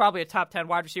 he's probably a top 10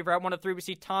 wide receiver. At 103, we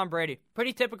see Tom Brady.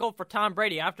 Pretty typical for Tom Brady.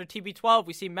 After TB12,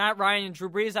 we see Matt Ryan and Drew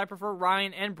Brees. I prefer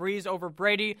Ryan and Brees over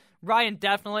Brady. Ryan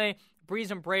definitely. Brees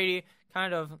and Brady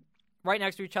kind of right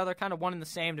next to each other, kind of one and the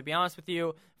same, to be honest with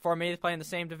you. For me, they play in the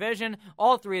same division.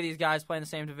 All 3 of these guys play in the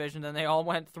same division, and they all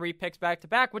went 3 picks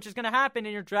back-to-back, which is going to happen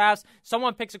in your drafts.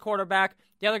 Someone picks a quarterback,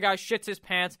 the other guy shits his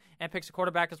pants and picks a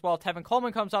quarterback as well. Tevin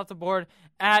Coleman comes off the board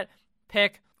at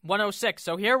pick 106.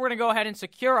 So here we're going to go ahead and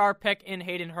secure our pick in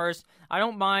Hayden Hurst. I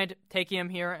don't mind taking him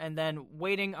here and then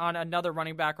waiting on another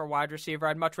running back or wide receiver.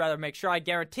 I'd much rather make sure I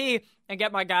guarantee and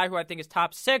get my guy who I think is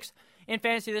top 6 in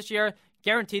fantasy this year.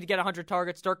 Guaranteed to get 100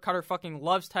 targets. Dirk Cutter fucking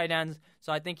loves tight ends,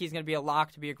 so I think he's going to be a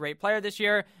lock to be a great player this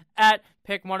year. At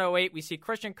pick 108, we see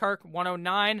Christian Kirk.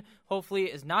 109, hopefully,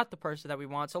 is not the person that we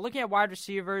want. So looking at wide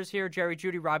receivers here, Jerry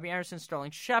Jeudy, Robbie Anderson,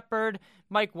 Sterling Shepard,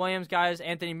 Mike Williams, guys.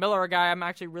 Anthony Miller, a guy I'm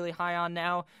actually really high on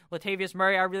now. Latavius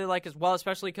Murray, I really like as well,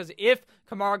 especially because if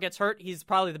Kamara gets hurt, he's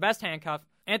probably the best handcuff.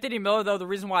 Anthony Miller, though, the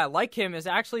reason why I like him is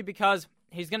actually because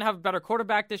he's going to have a better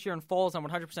quarterback this year in Foles, I'm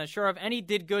 100% sure of, and he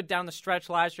did good down the stretch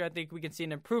last year. I think we can see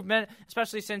an improvement,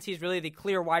 especially since he's really the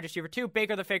clear wide receiver too.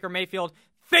 Baker the Faker Mayfield,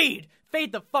 fade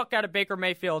the fuck out of Baker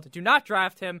Mayfield. Do not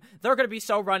draft him. They're going to be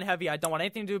so run-heavy. I don't want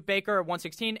anything to do with Baker.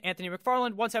 116, Anthony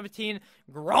McFarland. 117,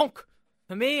 Gronk.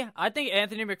 To me, I think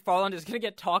Anthony McFarland is going to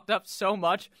get talked up so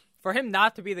much for him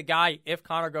not to be the guy if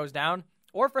Connor goes down,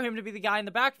 or for him to be the guy in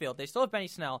the backfield. They still have Benny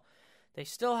Snell. They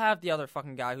still have the other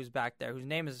fucking guy who's back there, whose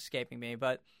name is escaping me,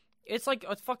 but it's like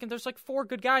there's like 4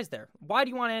 good guys there. Why do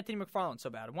you want Anthony McFarland so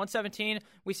bad? At 117,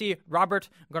 we see Robert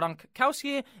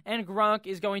Gronkowski, and Gronk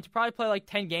is going to probably play like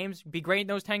 10 games, be great in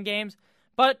those 10 games,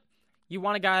 but you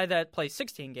want a guy that plays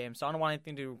 16 games, so I don't want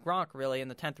anything to do with Gronk, really, in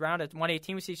the 10th round. At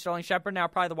 118, we see Sterling Shepard, now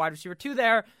probably the wide receiver 2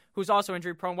 there, who's also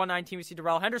injury-prone. 119, we see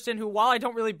Darrell Henderson, who, while I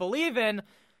don't really believe in,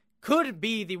 could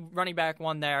be the running back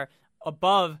 1 there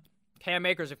above Cam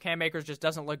Akers if Cam Akers just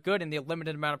doesn't look good in the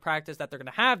limited amount of practice that they're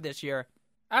going to have this year.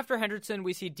 After Henderson,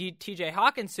 we see TJ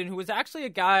Hawkinson, who was actually a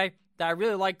guy that I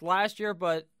really liked last year,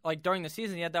 but like during the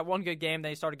season, he had that one good game, then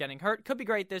he started getting hurt. Could be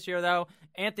great this year, though.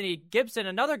 Anthony Gibson,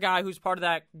 another guy who's part of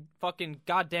that fucking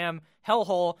goddamn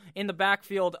hellhole in the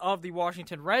backfield of the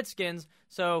Washington Redskins.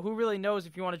 So who really knows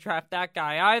if you want to draft that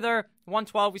guy either.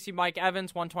 112, we see Mike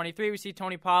Evans. 123, we see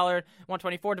Tony Pollard.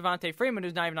 124, Devontae Freeman,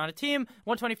 who's not even on a team.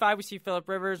 125, we see Phillip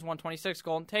Rivers. 126,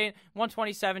 Golden Tate.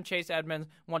 127, Chase Edmonds.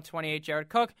 128, Jared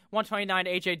Cook. 129,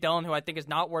 A.J. Dillon, who I think is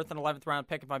not worth an 11th round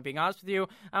pick, if I'm being honest with you.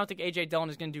 I don't think A.J. Dillon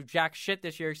is going to do jack shit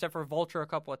this year, except for vulture a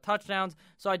couple of touchdowns,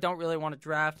 so I don't really want to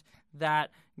draft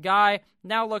that guy.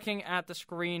 Now looking at the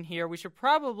screen here, we should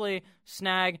probably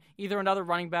snag either another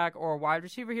running back or a wide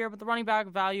receiver here, but the running back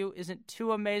value isn't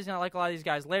too amazing. I like a lot of these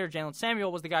guys later. Jalen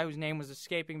Samuel was the guy whose name was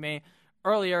escaping me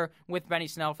earlier with Benny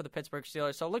Snell for the Pittsburgh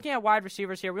Steelers. So looking at wide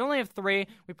receivers here, we only have 3.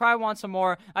 We probably want some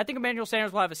more. I think Emmanuel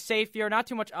Sanders will have a safe year. Not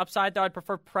too much upside, though. I'd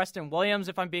prefer Preston Williams,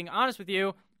 if I'm being honest with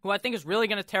you. who I think is really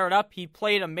going to tear it up. He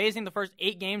played amazing the first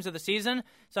 8 games of the season,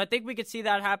 so I think we could see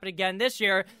that happen again this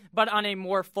year, but on a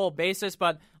more full basis.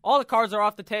 But all the cards are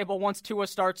off the table once Tua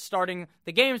starts starting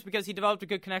the games because he developed a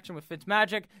good connection with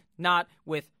Fitzmagic, not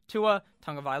with Tua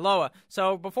Tagovailoa.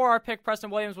 So before our pick, Preston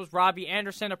Williams was Robbie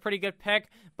Anderson, a pretty good pick,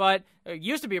 but it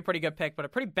used to be a pretty good pick, but a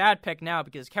pretty bad pick now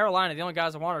because Carolina, the only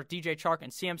guys I want are DJ Chark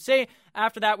and CMC.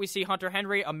 After that, we see Hunter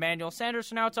Henry, Emmanuel Sanders,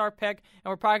 so now it's our pick, and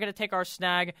we're probably going to take our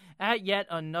snag at yet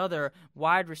another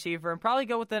wide receiver and probably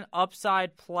go with an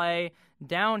upside play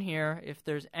down here if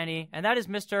there's any, and that is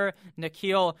Mr.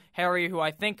 N'Keal Harry, who I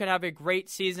think could have a great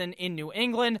season in New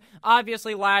England.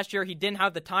 Obviously, last year he didn't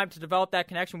have the time to develop that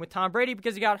connection with Tom Brady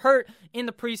because he got hurt in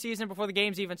the preseason before the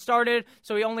games even started,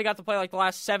 so he only got to play like the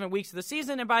last 7 weeks of the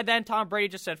season, and by then Tom Brady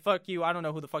just said, fuck you, I don't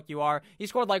know who the fuck you are. He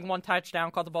scored like 1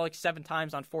 touchdown, caught the ball like 7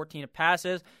 times on 14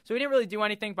 passes, so he didn't really do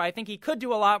anything, but I think he could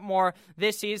do a lot more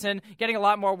this season, getting a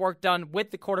lot more work done with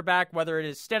the quarterback, whether it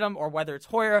is Stidham or whether it's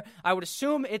Hoyer. I would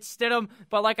assume it's Stidham,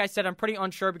 but like I said, I'm pretty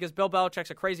unsure because Bill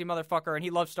Belichick's a crazy motherfucker, and he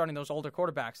loves starting those older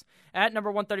quarterbacks. At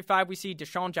number 135, we see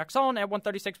Deshaun Jackson. At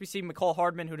 136, we see Mecole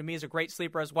Hardman, who to me is a great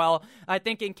sleeper as well. I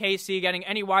think in KC, getting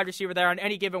any wide receiver there on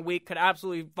any given week could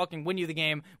absolutely fucking win you the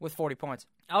game with 40 points.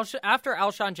 After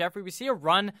Alshon Jeffrey, we see a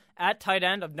run at tight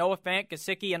end of Noah Fant,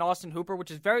 Gesicki, and Austin Hooper, which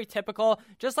is very typical.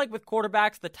 Just like with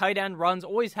quarterbacks, the tight end runs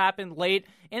always happen late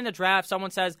in the draft.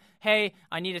 Someone says, hey,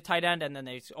 I need a tight end, and then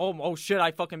they say, oh shit,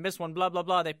 I fucking missed one, blah, blah,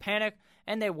 blah. They panic,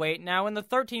 and they wait. Now, in the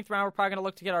 13th round, we're probably going to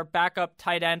look to get our backup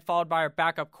tight end, followed by our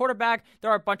backup quarterback.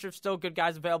 There are a bunch of still good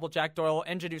guys available. Jack Doyle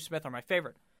and Jonnu Smith are my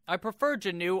favorite. I prefer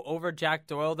Jonnu over Jack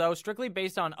Doyle, though, strictly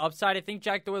based on upside. I think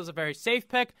Jack Doyle is a very safe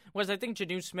pick, whereas I think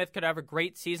Jonnu Smith could have a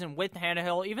great season with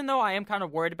Tannehill, even though I am kind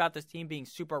of worried about this team being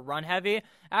super run-heavy.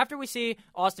 After we see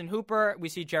Austin Hooper, we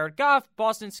see Jared Goff,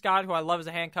 Boston Scott, who I love as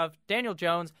a handcuff, Daniel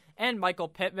Jones, and Michael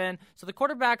Pittman. So the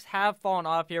quarterbacks have fallen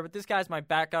off here, but this guy's my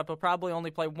backup. He'll probably only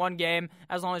play 1 game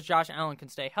as long as Josh Allen can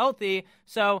stay healthy.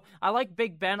 So I like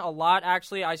Big Ben a lot,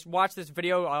 actually. I watched this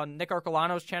video on Nick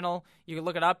Arcolano's channel. You can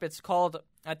look it up. It's called,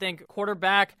 I think,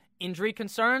 Quarterback Injury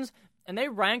Concerns. And they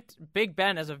ranked Big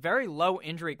Ben as a very low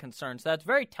injury concern. So that's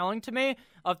very telling to me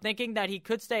of thinking that he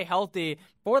could stay healthy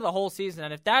for the whole season.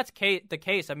 And if that's the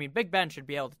case, I mean, Big Ben should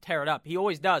be able to tear it up. He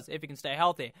always does if he can stay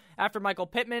healthy. After Michael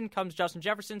Pittman comes Justin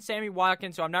Jefferson, Sammy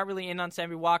Watkins, so I'm not really in on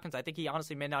Sammy Watkins. I think he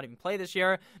honestly may not even play this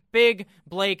year. Big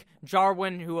Blake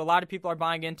Jarwin, who a lot of people are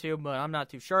buying into, but I'm not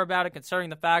too sure about it,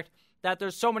 considering the fact that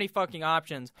there's so many fucking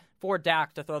options for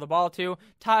Dak to throw the ball to.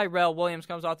 Tyrell Williams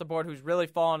comes off the board, who's really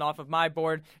fallen off of my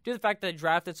board due to the fact that they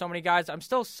drafted so many guys. I'm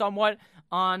still somewhat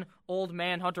on old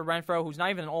man Hunter Renfrow, who's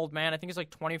not even an old man. I think he's like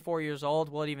 24 years old.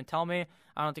 Will it even tell me?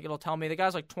 I don't think it'll tell me. The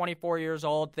guy's like 24 years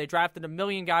old. They drafted a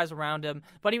million guys around him,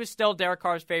 but he was still Derek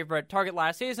Carr's favorite target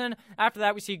last season. After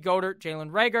that, we see Goddard,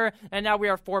 Jalen Reagor, and now we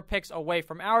are 4 picks away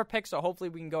from our pick, so hopefully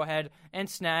we can go ahead and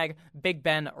snag Big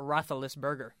Ben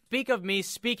Roethlisberger. Speak of me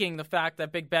speaking the fact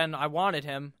that Big Ben, I wanted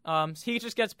him, he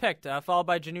just gets picked, followed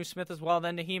by Jonnu Smith as well,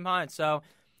 then Nyheim Hines. So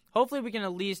hopefully we can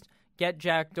at least get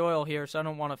Jack Doyle here, so I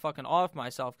don't want to fucking off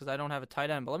myself because I don't have a tight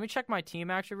end. But let me check my team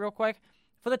actually real quick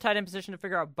for the tight end position to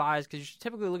figure out buys, because you should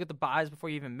typically look at the buys before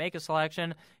you even make a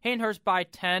selection. Hayden Hurst by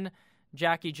 10,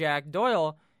 Jack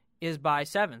Doyle is by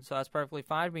 7, so that's perfectly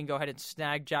fine. We can go ahead and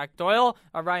snag Jack Doyle.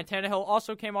 Ryan Tannehill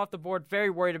also came off the board. Very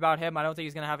worried about him. I don't think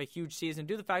he's going to have a huge season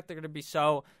due to the fact they're going to be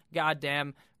so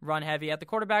goddamn run-heavy. At the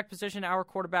quarterback position, our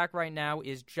quarterback right now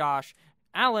is Josh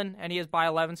Allen, and he is by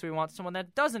 11, so we want someone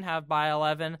that doesn't have by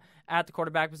 11 at the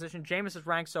quarterback position. Jameis is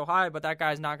ranked so high, but that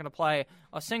guy's not going to play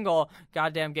a single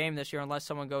goddamn game this year unless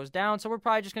someone goes down, so we're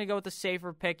probably just going to go with the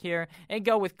safer pick here and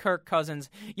go with Kirk Cousins.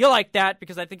 You like that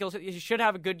because I think he should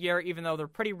have a good year, even though they're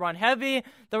pretty run-heavy.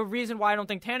 The reason why I don't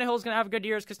think Tannehill is going to have a good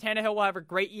year is because Tannehill will have a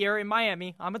great year in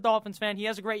Miami. I'm a Dolphins fan. He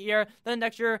has a great year. Then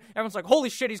next year, everyone's like, holy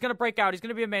shit, he's going to break out. He's going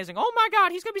to be amazing. Oh my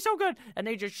God, he's going to be so good. And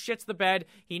they just shits the bed.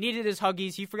 He needed his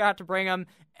Huggies. He forgot to bring them,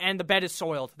 and the bed is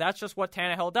soiled. That's just what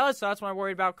Tannehill does, so that's what I'm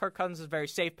worried about. Kirk Cousins is a very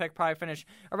safe pick, probably finish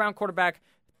around quarterback.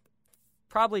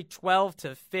 Probably 12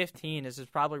 to 15 is his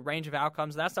probably range of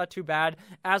outcomes. That's not too bad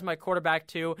as my quarterback,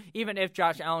 too. Even if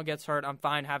Josh Allen gets hurt, I'm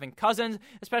fine having Cousins,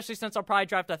 especially since I'll probably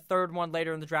draft a third one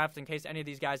later in the draft in case any of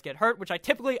these guys get hurt, which I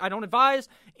don't advise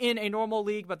in a normal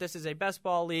league, but this is a best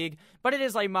ball league. But it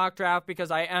is a mock draft because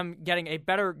I am getting a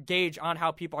better gauge on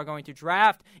how people are going to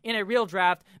draft in a real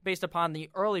draft based upon the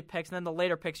early picks, and then the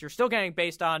later picks you're still getting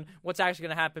based on what's actually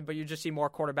going to happen, but you just see more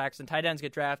quarterbacks and tight ends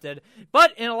get drafted.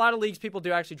 But in a lot of leagues, people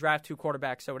do actually draft 2 quarterbacks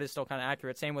quarterbacks, so it is still kind of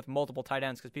accurate. Same with multiple tight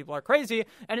ends because people are crazy,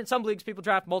 and in some leagues people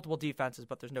draft multiple defenses,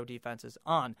 but there's no defenses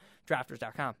on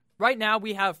drafters.com. Right now,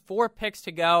 we have 4 picks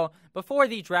to go before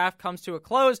the draft comes to a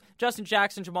close. Justin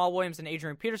Jackson, Jamal Williams, and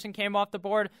Adrian Peterson came off the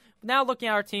board. Now looking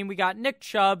at our team, we got Nick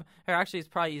Chubb, or actually it's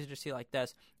probably easier to see like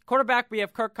this. Quarterback, we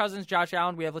have Kirk Cousins, Josh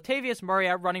Allen. We have Latavius Murray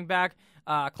at running back,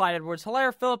 Clyde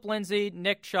Edwards-Helaire, Phillip Lindsay,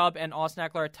 Nick Chubb, and Austin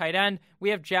Eckler at tight end. We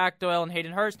have Jack Doyle and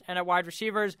Hayden Hurst. And at wide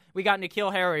receivers, we got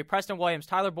N'Keal Harry, Preston Williams,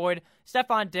 Tyler Boyd,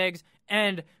 Stephon Diggs,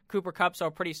 and Cooper Kupp. So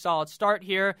a pretty solid start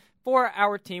here for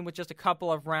our team with just a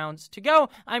couple of rounds to go.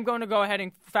 I'm going to go ahead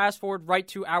and fast forward right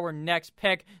to our next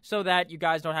pick so that you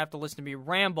guys don't have to listen to me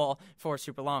ramble for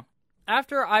super long.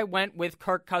 After I went with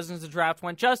Kirk Cousins, the draft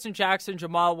went Justin Jackson,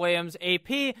 Jamal Williams,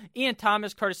 AP, Ian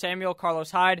Thomas, Curtis Samuel,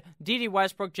 Carlos Hyde, Dede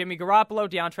Westbrook, Jimmy Garoppolo,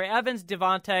 DeAndre Evans,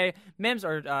 Devontae Mims,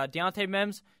 Deontay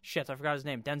Mims. Shit, I forgot his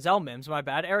name. Denzel Mims, my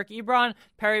bad. Eric Ebron,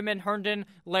 Perryman, Herndon,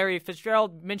 Larry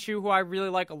Fitzgerald, Minshew, who I really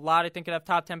like a lot. I think could have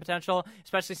top 10 potential,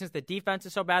 especially since the defense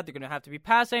is so bad. They're going to have to be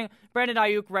passing. Brandon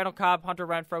Ayuk, Randall Cobb, Hunter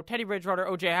Renfrow, Teddy Bridgewater,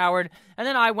 O.J. Howard. And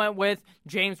then I went with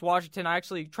James Washington. I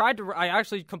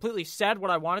actually completely said what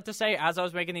I wanted to say as I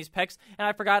was making these picks, and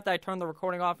I forgot that I turned the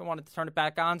recording off and wanted to turn it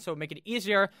back on, so it would make it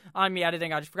easier on me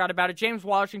editing. I just forgot about it. James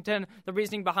Washington, the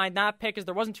reasoning behind that pick is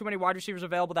there wasn't too many wide receivers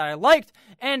available that I liked,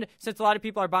 and since a lot of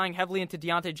people are buying heavily into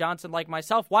Deontay Johnson like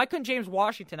myself, why couldn't James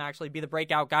Washington actually be the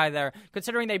breakout guy there?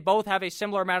 Considering they both have a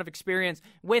similar amount of experience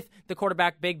with the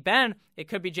quarterback Big Ben, it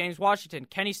could be James Washington.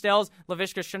 Kenny Stills,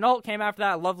 Laviska Shenault came after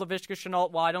that. I love Laviska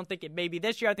Shenault. While I don't think it may be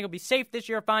this year, I think it'll be safe this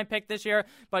year, fine pick this year,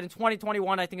 but in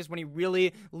 2021, I think is when he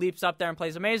really leaps up there and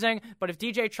plays amazing. But if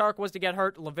DJ Chark was to get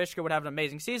hurt, Laviska would have an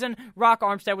amazing season. Rock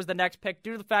Armstead was the next pick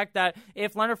due to the fact that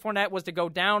if Leonard Fournette was to go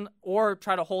down or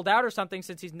try to hold out or something,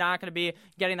 since he's not going to be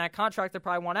getting that contract, they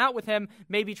probably want out with him,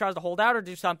 maybe he tries to hold out or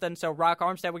do something, so Rock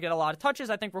Armstead would get a lot of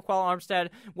touches. I think Raquel Armstead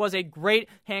was a great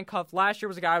handcuff last year,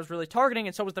 was a guy I was really targeting,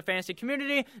 and so was the fantasy community.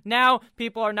 Now,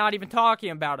 people are not even talking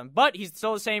about him, but he's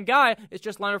still the same guy. It's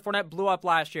just Leonard Fournette blew up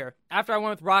last year. After I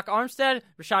went with Rock Armstead,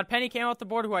 Rashad Penny came off the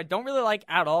board, who I don't really like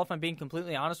at all, if I'm being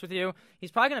completely honest with you.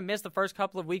 He's probably going to miss the first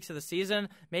couple of weeks of the season,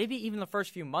 maybe even the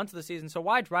first few months of the season, so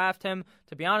why draft him,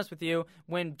 to be honest with you,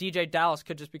 when DJ Dallas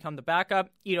could just become the backup?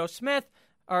 Ito Smith,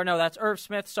 or no, that's Irv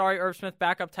Smith. Sorry, Irv Smith,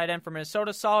 backup tight end for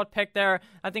Minnesota. Solid pick there.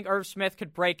 I think Irv Smith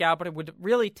could break out, but it would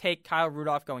really take Kyle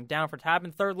Rudolph going down for it to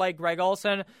happen. Third leg, Greg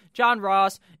Olsen, John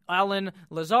Ross, Allen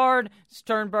Lazard,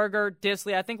 Sternberger,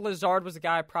 Disley. I think Lazard was the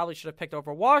guy I probably should have picked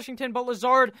over Washington, but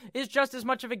Lazard is just as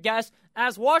much of a guess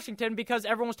as Washington because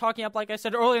everyone was talking up, like I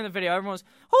said earlier in the video. Everyone was,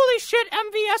 holy shit,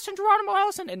 MVS and Geronimo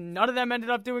Allison, and none of them ended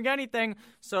up doing anything.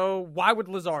 So why would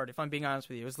Lazard, if I'm being honest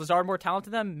with you? Is Lazard more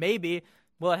talented than them? Maybe.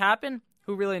 Will it happen?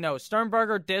 Who really knows?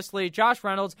 Sternberger, Disley, Josh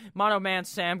Reynolds, Mono Man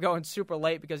Sam going super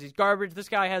late because he's garbage. This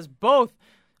guy has both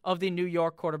of the New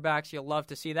York quarterbacks. You'll love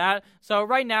to see that. So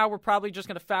right now, we're probably just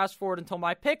going to fast forward until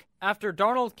my pick. After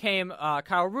Darnold came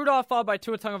Kyle Rudolph, followed by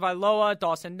Tua Tagovailoa,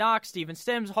 Dawson Knox, Steven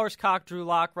Sims, Horst Cock, Drew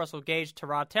Lock, Russell Gage,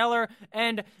 Tyrod Taylor,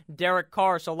 and Derek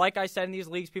Carr. So like I said, in these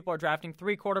leagues, people are drafting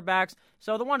 3 quarterbacks.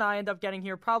 So the one I end up getting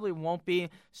here probably won't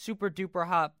be super duper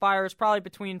hot fire. It's probably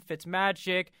between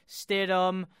Fitzmagic,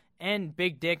 Stidham, and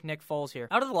Big Dick Nick Foles here.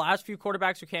 Out of the last few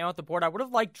quarterbacks who came out the board, I would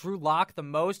have liked Drew Lock the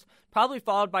most, probably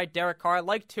followed by Derek Carr. I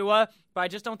like Tua, but I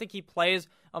just don't think he plays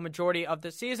a majority of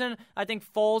the season. I think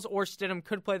Foles or Stidham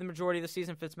could play the majority of the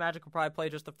season. Fitzmagic will probably play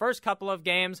just the first couple of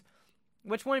games,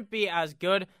 which wouldn't be as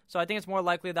good. So I think it's more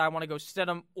likely that I want to go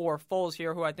Stidham or Foles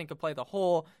here, who I think could play the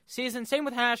whole season. Same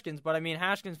with Haskins, but I mean,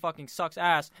 Haskins fucking sucks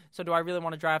ass. So do I really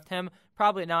want to draft him?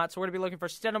 Probably not. So we're going to be looking for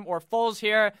Stidham or Foles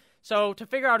here. So to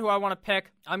figure out who I want to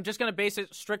pick, I'm just going to base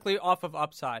it strictly off of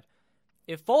upside.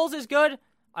 If Foles is good,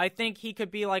 I think he could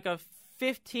be like a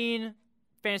 15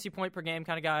 fantasy point per game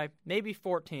kind of guy, maybe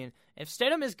 14. If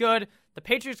Stidham is good, the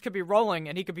Patriots could be rolling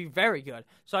and he could be very good.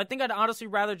 So I think I'd honestly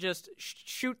rather just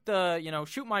shoot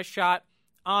my shot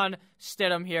on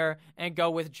Stidham here and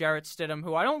go with Jarrett Stidham,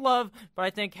 who I don't love, but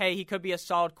I think, hey, he could be a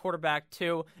solid quarterback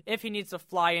too if he needs to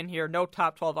fly in here. No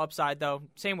top 12 upside, though.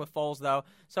 Same with Foles, though.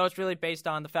 So it's really based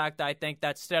on the fact that I think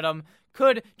that Stidham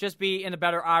could just be in a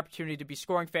better opportunity to be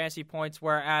scoring fantasy points,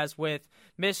 whereas with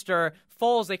Mr.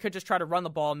 Foles, they could just try to run the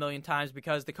ball a million times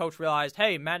because the coach realized,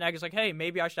 hey, Matt Nagy's like, hey,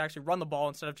 maybe I should actually run the ball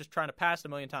instead of just trying to pass it a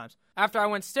million times. After I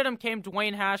went Stidham came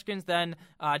Dwayne Haskins, then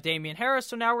Damian Harris.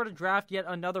 So now we're going to draft yet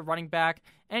another running back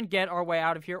and get our way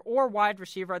out of here, or wide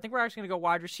receiver. I think we're actually going to go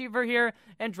wide receiver here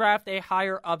and draft a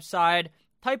higher upside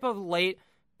type of late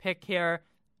pick here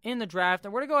in the draft.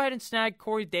 And we're going to go ahead and snag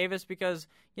Corey Davis because,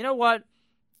 you know what?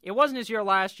 It wasn't his year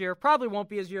last year, probably won't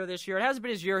be his year this year. It hasn't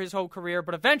been his year his whole career,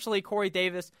 but eventually Corey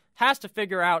Davis has to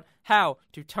figure out how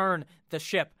to turn the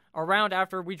ship around.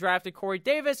 After we drafted Corey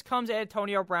Davis comes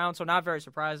Antonio Brown, so not very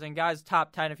surprising. Guy's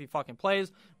top 10 if he fucking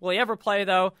plays. Will he ever play,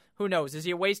 though? Who knows? Is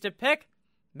he a wasted pick?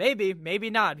 Maybe, maybe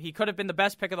not. He could have been the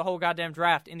best pick of the whole goddamn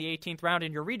draft in the 18th round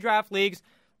in your redraft leagues.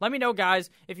 Let me know,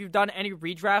 guys, if you've done any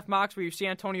redraft mocks where you see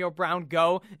Antonio Brown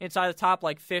go inside the top,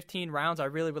 15 rounds. I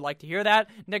really would like to hear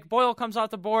that. Nick Boyle comes off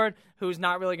the board, who's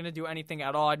not really going to do anything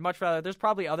at all. I'd much rather, there's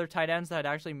probably other tight ends that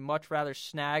I'd actually much rather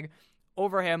snag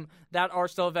over him that are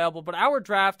still available. But our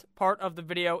draft part of the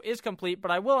video is complete, but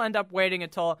I will end up waiting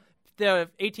until the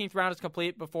 18th round is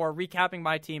complete before recapping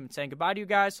my team and saying goodbye to you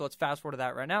guys. So let's fast forward to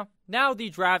that right now. Now the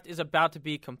draft is about to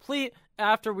be complete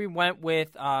after we went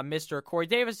with Mr. Corey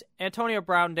Davis, Antonio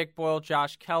Brown, Nick Boyle,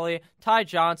 Josh Kelly, Ty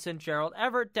Johnson, Gerald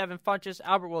Everett, Devin Funchess,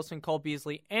 Albert Wilson, Cole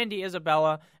Beasley, Andy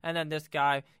Isabella, and then this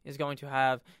guy is going to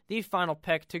have the final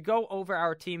pick. To go over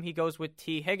our team, he goes with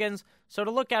T. Higgins. So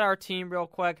to look at our team real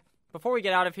quick, before we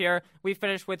get out of here, we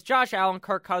finished with Josh Allen,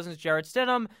 Kirk Cousins, Jarrett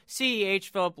Stidham, CEH,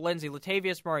 Philip Lindsay,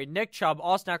 Latavius Murray, Nick Chubb,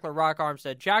 Austin Eckler, Rock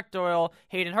Armstead, Jack Doyle,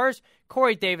 Hayden Hurst,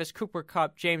 Corey Davis, Cooper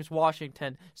Kupp, James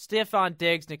Washington, Stephon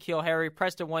Diggs, N'Keal Harry,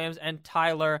 Preston Williams, and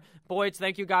Tyler Boyd.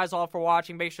 Thank you guys all for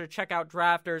watching. Make sure to check out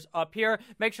Drafters up here.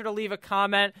 Make sure to leave a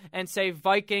comment and say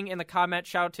Viking in the comment.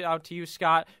 Shout out to you,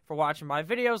 Scott, for watching my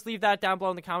videos. Leave that down below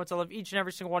in the comments. I love each and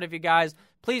every single one of you guys.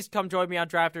 Please come join me on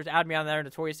Drafters. Add me on there,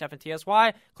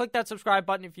 NotoriousFNTSY. Click that subscribe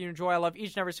button if you enjoy. I love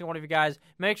each and every single one of you guys.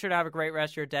 Make sure to have a great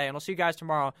rest of your day, and I'll see you guys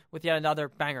tomorrow with yet another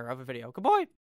banger of a video. Goodbye.